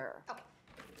editor.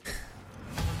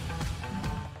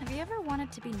 Have you ever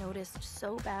wanted to be noticed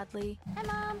so badly? Hi,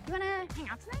 Mom. You wanna hang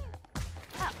out tonight?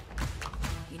 Oh.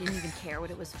 You didn't even care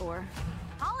what it was for.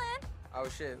 Colin! Oh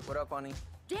shit, what up, honey?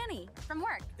 Danny, from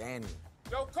work. Danny.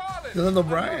 Yo, Colin. Dylan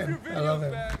O'Brien. I love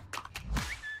him.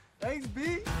 Thanks,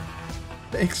 B.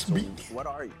 Thanks, B. What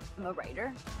are you? I'm a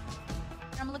writer.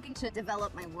 I'm looking to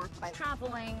develop my work by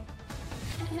traveling.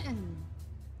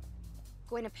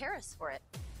 Going to Paris for it.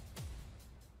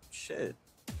 Shit.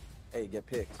 Hey, get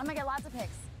picked. I'm gonna get lots of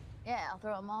pics. Yeah, I'll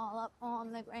throw them all up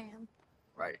on the gram.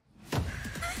 Right.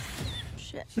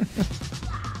 Shit.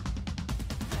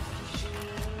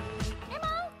 Hey,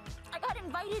 Mom! I got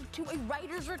invited to a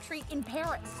writer's retreat in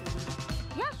Paris.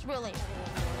 Yes, really.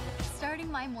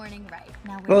 Starting my morning right.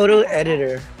 Now we're Photo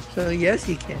editor. So yes,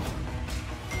 you can.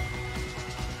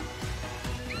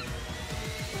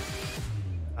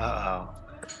 Uh-oh.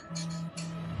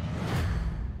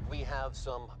 We have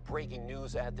some breaking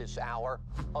news at this hour.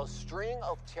 A string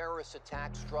of terrorist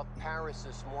attacks struck Paris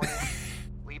this morning,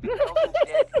 leaving thousands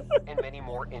dead and many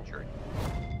more injured.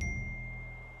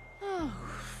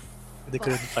 They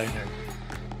couldn't find her.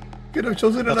 Could have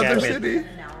chosen Okay, another I win. city.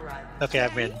 Now arriving Okay,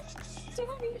 I'm in.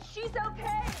 She's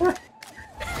okay.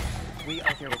 We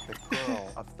are here with the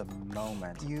girl of the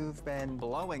moment. You've been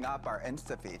blowing up our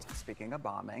Insta feed. Speaking of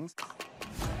bombings.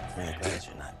 Really glad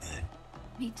you're not dead.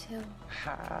 Me too.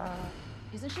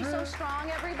 Isn't she so strong,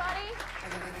 everybody?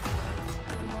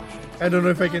 I don't know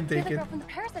if I can take You're the it. girl from the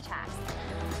Paris attacks.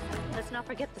 Let's not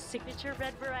forget the signature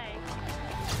red beret.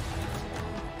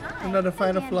 I'm not a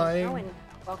fan of flying.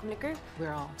 Welcome to group.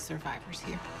 We're all survivors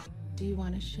here. Do you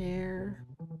want to share?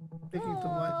 Thinking too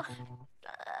much.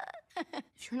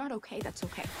 If you're not okay, that's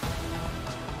okay.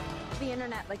 The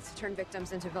internet likes to turn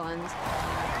victims into villains.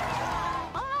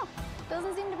 Oh, no.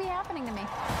 Doesn't seem to be happening to me.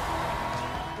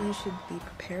 You should be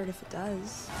prepared if it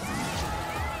does.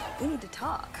 We need to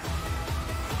talk.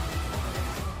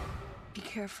 Be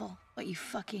careful what you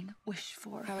fucking wish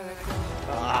for.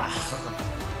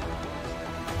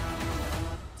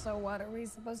 So what, are we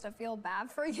supposed to feel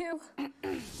bad for you?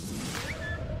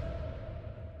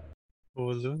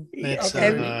 Hulu. Yeah, It's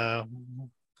okay.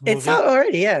 It's movie. out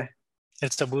already, yeah.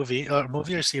 It's a movie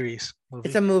or series. Movie.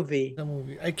 It's a movie. The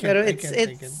movie. I can't. Pero I it's can't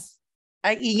take it.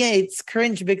 it's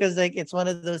cringe because like it's one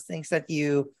of those things that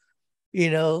you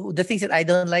know, the things that I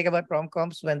don't like about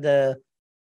rom-coms when the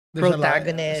There's a lie.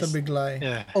 protagonist It's a big lie.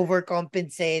 Yeah.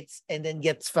 overcompensates and then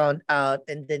gets found out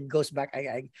and then goes back.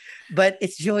 But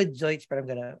it's Joy Deutsch, but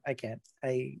I can't.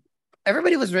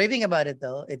 Everybody was raving about it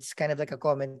though. It's kind of like a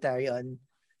commentary on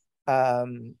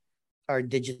our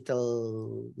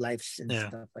digital lives and Yeah.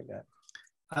 stuff like that.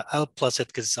 I'll plus it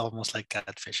because it's almost like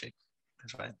catfishing.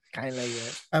 That's fine. Kind of like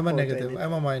that. I'm a Oh, negative. really?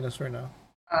 I'm a minus for now.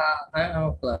 I'm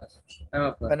a plus. I'm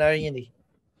a plus. Panoorin yun eh.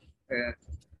 Yeah.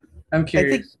 I'm I think,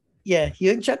 curious. yeah,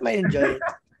 you and chat might enjoy it.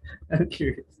 I'm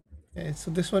curious. Okay,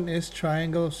 so this one is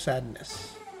Triangle of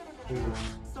Sadness.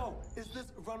 So, is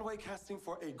this runway casting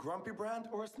for a grumpy brand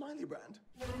or a smiley brand?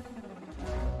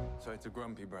 So it's a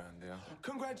grumpy brand, yeah?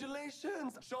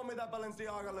 Congratulations! Show me that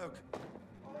Balenciaga look.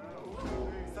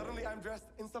 Suddenly I'm dressed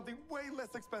in something way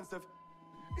less expensive.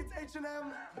 It's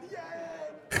H&M! Yay!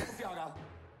 Balenciaga.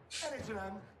 And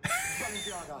H&M.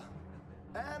 Balenciaga.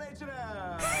 And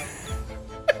H&M.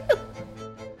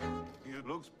 It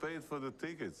looks paid for the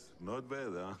tickets. Not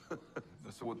bad, huh?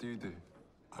 So what do?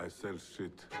 I sell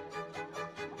shit.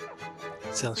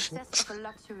 Sell The shit. success of a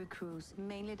luxury cruise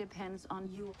mainly depends on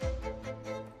you.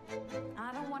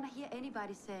 I don't want to hear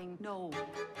anybody saying no.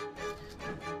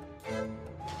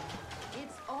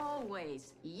 It's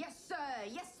always, yes, sir,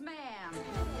 yes, ma'am.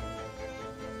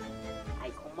 I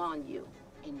command you,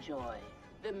 enjoy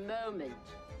the moment.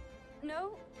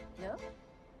 No, No?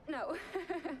 no,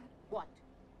 What?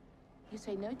 You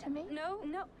say no to me? no,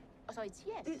 no. Oh, so it's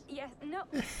yes. Yes, no.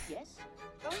 Yes?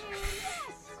 Oh,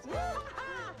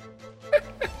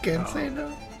 Can't say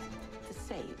no. The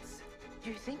sails. Do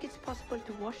you think it's possible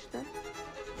to wash them?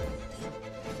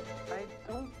 I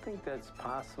don't think that's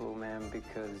possible, ma'am,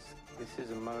 because this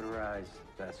is a motorized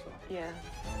vessel. Yeah.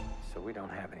 So we don't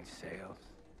have any sails.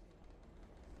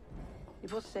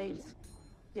 It was sails.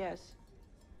 Yes.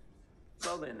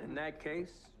 Well then, in that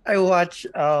case, I watch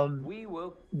we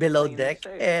will Below clean the Deck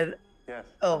sails. and Yes.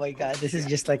 oh my god, this is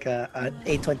just like an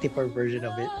A24 version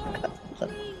of it.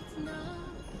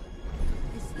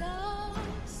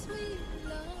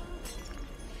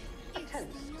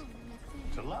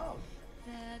 To love.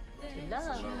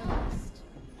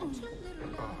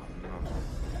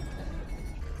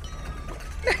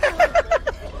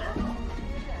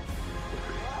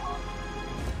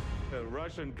 A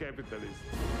Russian capitalist.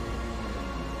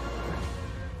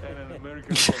 And an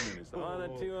American communist. On a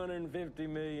 $250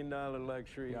 million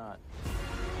luxury yacht.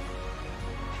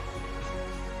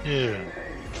 Yeah.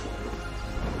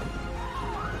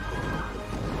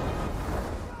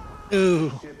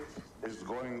 Ooh. Ship is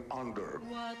going under.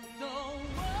 What the world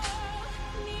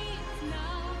needs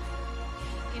now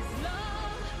is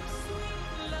love,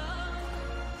 sweet love.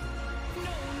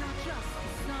 No, not just the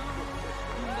song,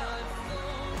 but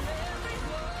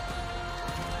for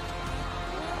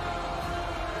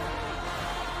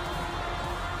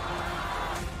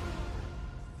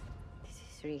This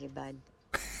is really bad.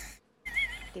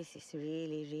 This is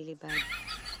really, really bad.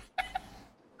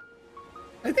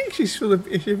 I think she's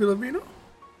Is she Filipino?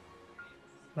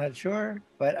 Not sure,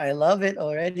 but I love it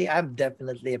already. I'm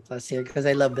definitely a plus here because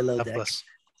I love Below A Deck. plus.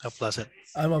 A plus it.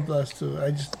 I'm a plus too.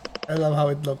 I love how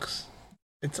it looks.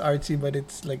 It's artsy, but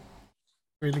it's like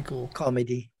really cool.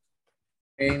 Comedy.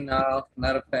 Okay, no,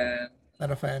 not a fan.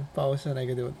 Not a fan. Pause and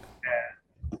negative.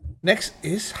 Next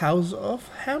is House of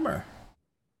Hammer.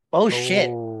 Oh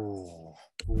shit.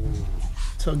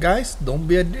 So guys, don't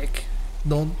be a dick.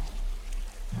 Don't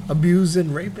abuse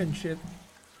and rape and shit.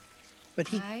 But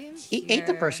he ate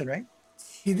the person, right?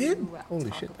 He did? to Holy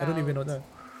talk shit! I don't even know about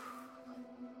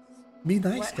that. Be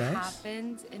nice, what guys.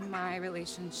 happened in my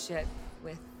relationship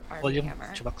with Armie Volume,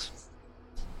 Hammer. Chubax.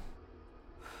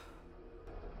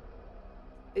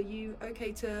 Are you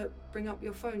okay to bring up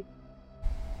your phone?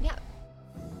 Yeah.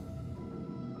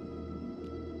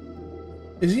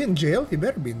 Is he in jail? He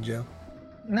better be in jail.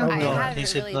 No, I no, haven't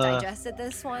he's really in the- digested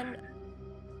this one.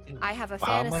 I have a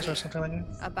Bahamas fantasy or something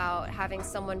like that? about having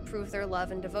someone prove their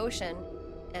love and devotion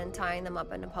and tying them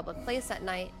up in a public place at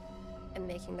night and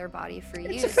making their body for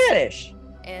It's use. a fetish.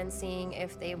 And seeing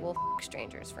if they will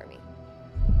strangers for me.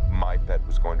 My bet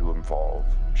was going to involve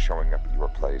showing up at your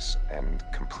place and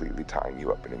completely tying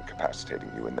you up and incapacitating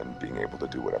you, and then being able to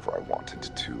do whatever I wanted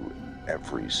to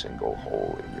every single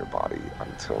hole in your body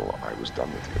until I was done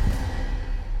with you.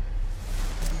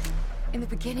 In the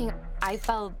beginning, I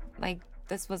felt like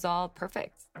this was all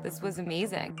perfect. This was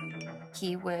amazing.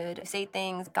 He would say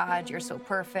things, God, you're so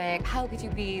perfect. How could you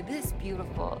be this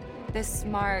beautiful, this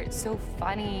smart, so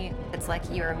funny? It's like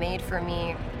you were made for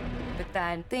me. But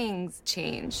then things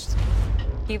changed.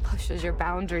 He pushes your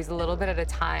boundaries a little bit at a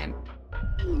time.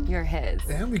 You're his.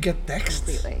 Damn, we get texts.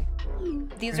 Completely.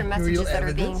 These are Real messages that are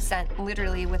being evidence? sent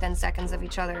literally within seconds of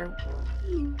each other.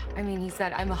 I mean, he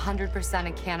said, I'm 100%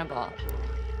 a cannibal.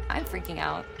 I'm freaking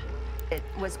out. It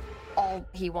was all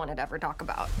he wanted to ever talk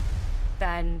about.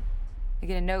 Then I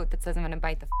get a note that says I'm gonna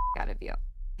bite the out of you.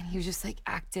 And he was just like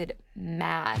acted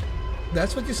mad.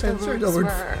 That's what you The censored ropes over.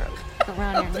 were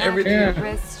around your neck, Everything. your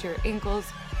wrists, your ankles,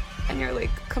 and you're like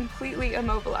completely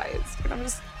immobilized. And I'm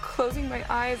just closing my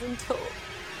eyes until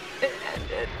it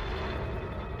ended.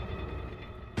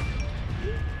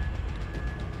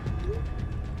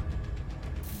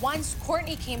 Once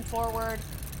Courtney came forward,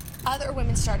 other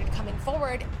women started coming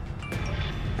forward.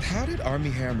 How did Armie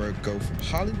Hammer go from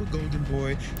Hollywood golden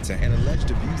boy to an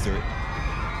alleged abuser?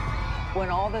 When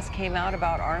all this came out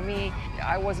about Armie,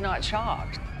 I was not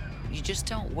shocked. You just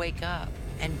don't wake up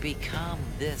and become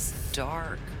this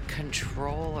dark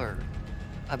controller,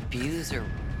 abuser.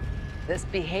 This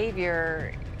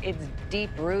behavior, it's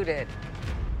deep-rooted.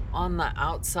 On the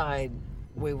outside,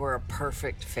 we were a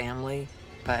perfect family,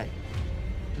 but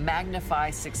magnify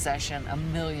Succession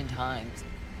 1,000,000 times,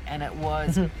 and it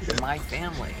was my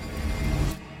family.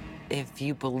 If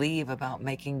you believe about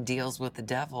making deals with the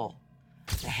devil,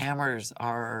 the Hammers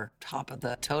are top of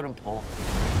the totem pole.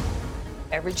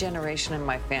 Every generation in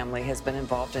my family has been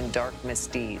involved in dark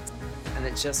misdeeds, and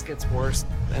it just gets worse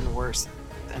and worse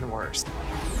and worse.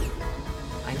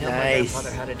 I know my Nice.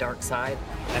 grandfather had a dark side.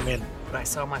 But I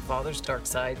saw my father's dark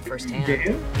side firsthand.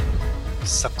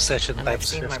 Succession And I've type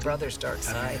seen my shifting. brother's dark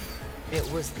side. It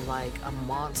was like a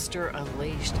monster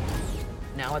unleashed.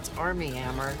 Now it's Armie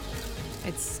Hammer.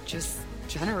 It's just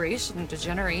generation to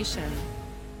generation.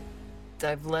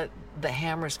 I've let the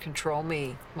Hammers control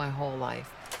me my whole life.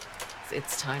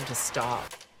 It's time to stop.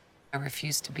 I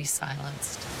refuse to be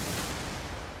silenced.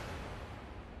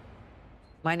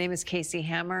 My name is Casey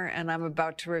Hammer, and I'm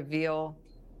about to reveal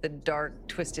the dark,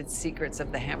 twisted secrets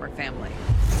of the Hammer family.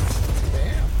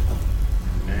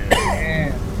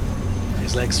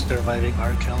 He's like surviving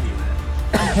R. Kelly,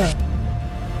 man.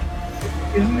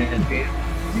 Isn't he in jail?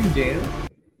 Is he in jail?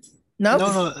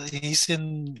 No, he's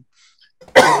in.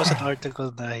 There was an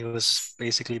article that he was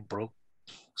basically broke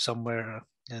somewhere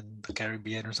in the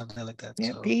Caribbean or something like that.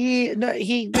 Yeah, So.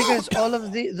 he because all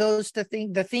of the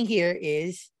thing here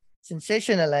is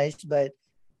sensationalized, but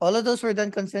all of those were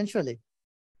done consensually.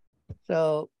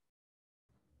 So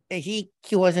he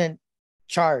wasn't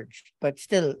charged, but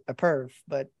still a perv.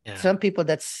 But Yeah. some people,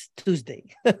 that's Tuesday.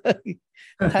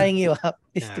 Tying you up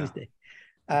is Yeah. Tuesday.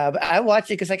 But I watch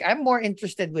it because like I'm more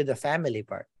interested with the family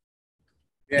part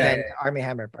than the Armie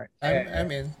Hammer part. I'm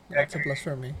in. That's a plus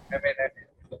for me.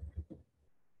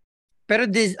 Pero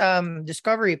this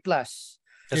Discovery Plus.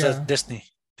 That's a Disney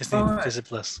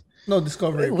Plus. No,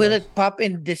 Discovery. Will Plus. it pop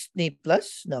in Disney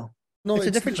Plus? No. No, it's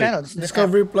a different like channel. It's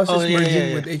Discovery Plus Oh, is yeah, merging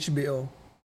yeah. with HBO.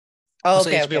 Oh, So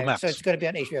okay, HBO okay. Max. So it's going to be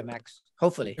on HBO Max,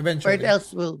 hopefully. Eventually. Or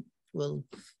else we'll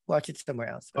watch it somewhere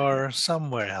else. Or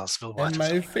somewhere else. We'll watch And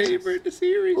it. my favorite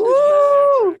series.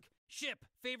 Ship,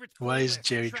 favorites. Why is playlist,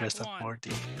 Jerry track dressed up one.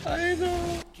 Morty? I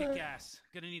know. Kick ass.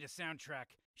 Gonna need a soundtrack.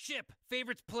 Ship,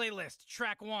 favorites playlist,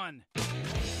 track 1.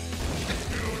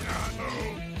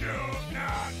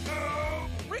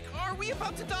 Rick, are we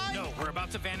about to die? No, we're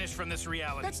about to vanish from this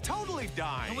reality. That's totally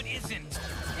die. No, it isn't.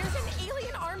 There's an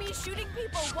alien army shooting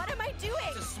people. What am I doing?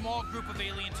 It's a small group of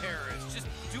alien terrorists. Just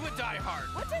do a Die Hard.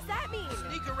 What does that mean?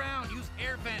 Sneak around, use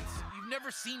air vents. You've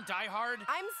never seen Die Hard?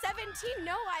 I'm 17.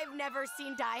 No, I've never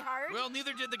seen Die Hard. Well,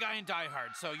 neither did the guy in Die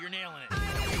Hard, so you're nailing it.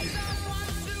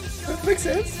 That makes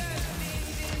sense.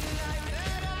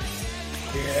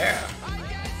 Yeah.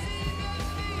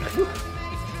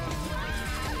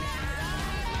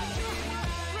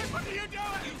 What are you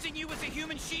doing? Using you as a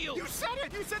human shield. You said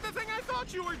it! You said the thing I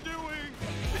thought you were doing!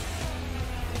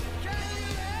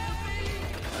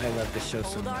 I love this show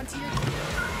so much.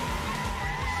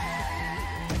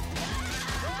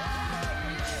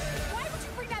 Why would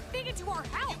you bring that thing into our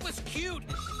house? It was cute.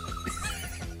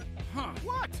 Huh.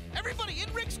 What? Everybody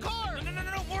in Rick's car!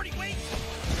 No, Morty, wait!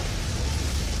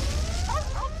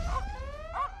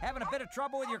 Having a bit of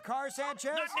trouble with your car,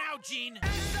 Sanchez? Not now, Gene!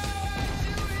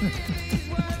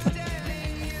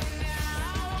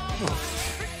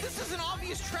 This is an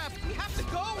obvious trap! We have to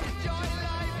go!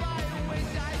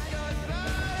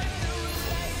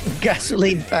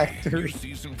 Gasoline Factory.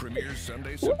 Season premieres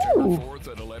Sunday, September 4th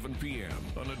at 11 p.m.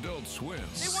 on Adult Swim.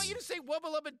 They want you to say wubba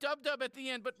lubba dub dub at the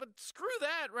end, but screw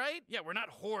that, right? Yeah, we're not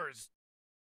whores.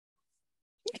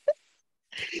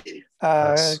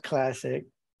 Classic.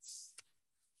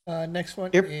 Next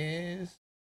one Yep. is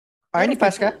Arnie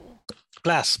Pasca.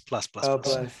 Plus. Oh,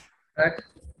 plus.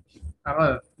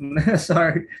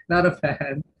 Sorry, not a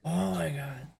fan. Oh my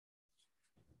god.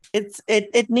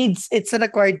 It needs, it's an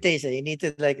acquired taste. You need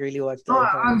to like really watch that.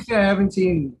 Honestly, I haven't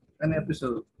seen an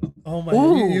episode. Oh my!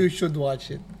 Ooh. You should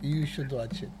watch it. You should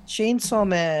watch it. Chainsaw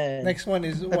Man. Next one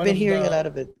is. I've been hearing a lot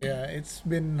of it. Yeah, it's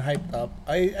been hyped up.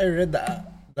 I read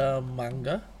the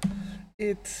manga.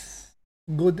 It's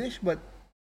goodish, but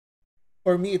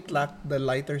for me, it lacked the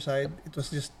lighter side. It was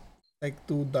just like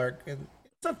too dark, and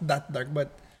it's not that dark,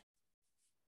 but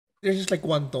there's just like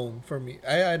one tone for me.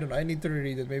 I don't know. I need to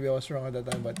reread it. Maybe I was wrong at that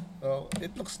time, but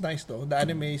it looks nice though. The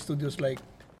anime studios like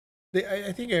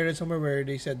I think I read somewhere where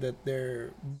they said that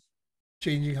they're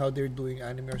changing how they're doing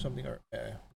anime or something. Or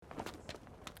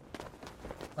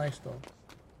nice though.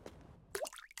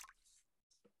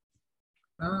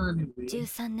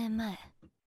 13年前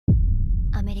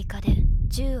アメリカで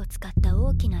銃を使った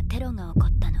大きなテロが起こ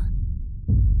ったの。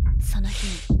その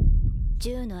日に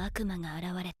銃の悪魔が現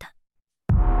れた。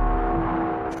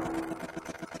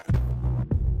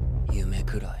夢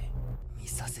くらい見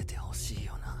させてほしい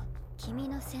よな。君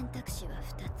の選択肢は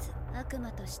2つ。悪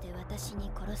魔として私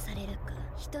に殺されるか、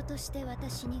人として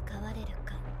私に変われる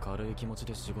か。軽い気持ち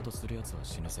で仕事するやつは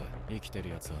死ぬぜ。生きてる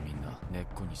やつはみんな根っ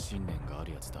こに信念があ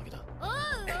るやつだけだ。おうお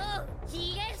う、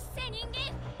ひげ伏せ人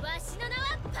間、わしの名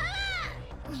はパワ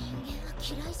ー。人間は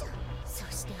嫌いじゃん。そ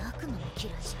して悪魔も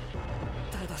嫌いじゃ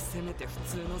ん。ただせめて普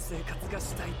通の生活が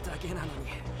したいだけなの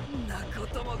に、んなこ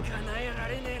とも叶えら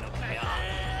れねえのかよ。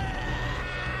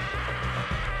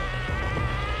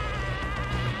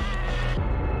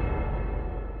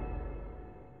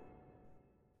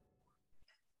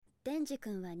デンジ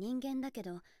君は人間だけ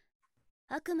ど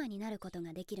悪魔になること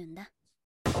ができるんだ。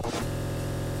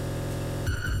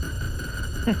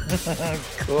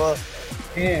Cool.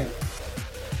 Yeah.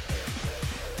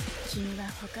 君は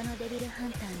他のデビルハ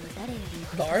ンターの誰よりも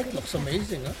The art looks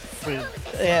amazing, huh?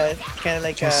 Yeah, kind of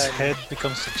like his head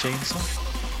becomes a chainsaw.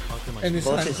 And his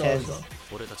both hands his heads. also.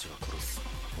 俺たちは殺す。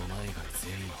お前以外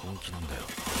全員本気なんだよ。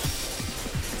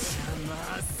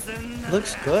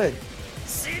 Looks good.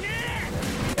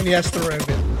 And he has to rev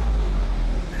it.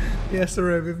 He has to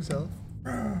rev himself.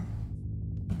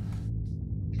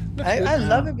 I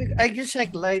love it because I just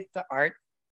like the art.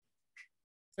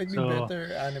 Like the So,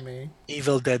 better anime.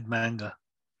 Evil Dead manga.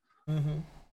 Mm-hmm.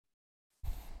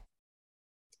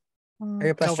 Are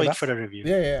you I'll wait Pastor? for the review.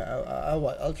 Yeah.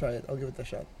 I'll try it. I'll give it a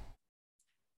shot.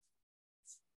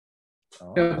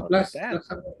 Plus,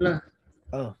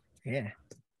 Oh, yeah.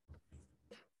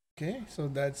 Okay, so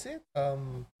that's it.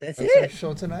 That's our it.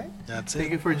 show tonight. That's Thank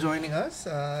it. you for joining us.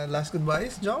 Last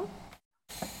goodbyes, John.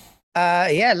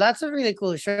 Yeah, lots of really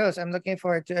cool shows. I'm looking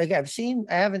forward to. Again,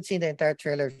 I haven't seen the entire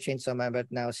trailer of Chainsaw Man, but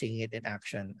now seeing it in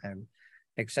action, I'm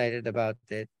excited about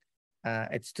it.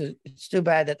 It's too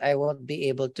bad that I won't be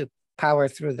able to power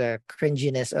through the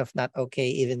cringiness of Not Okay,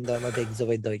 even though I'm a big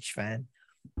Zoe Deutsch fan.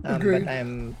 Agreed. But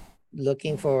I'm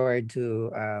looking forward to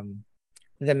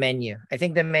The Menu. I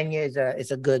think The Menu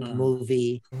is a good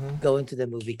movie, going to the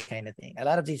movie kind of thing. A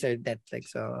lot of these are Netflix,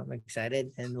 so I'm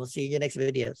excited, and we'll see you in the next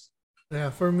videos. Yeah,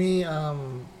 for me,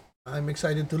 I'm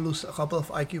excited to lose a couple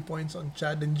of IQ points on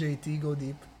Chad and JT Go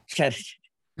Deep.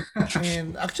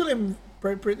 And actually, I'm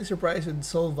pretty surprised with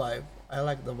Soul Vibe. I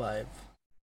like the vibe.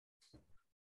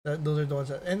 Those are the ones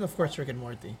that, and of course, Rick and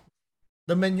Morty.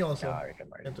 The Menu also. Rick and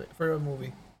Morty. For a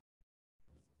movie.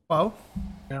 Wow.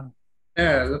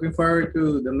 Yeah, looking forward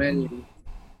to The Menu.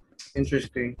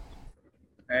 Interesting.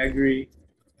 I agree.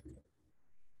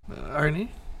 Arnie?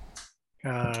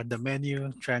 The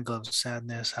Menu, Triangle of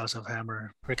Sadness, House of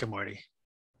Hammer, Rick and Morty.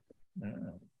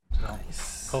 So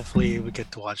hopefully we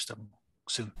get to watch them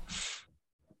soon.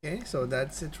 Okay, so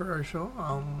that's it for our show.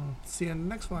 See you in the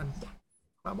next one.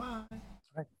 Bye-bye.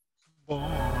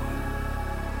 Bye.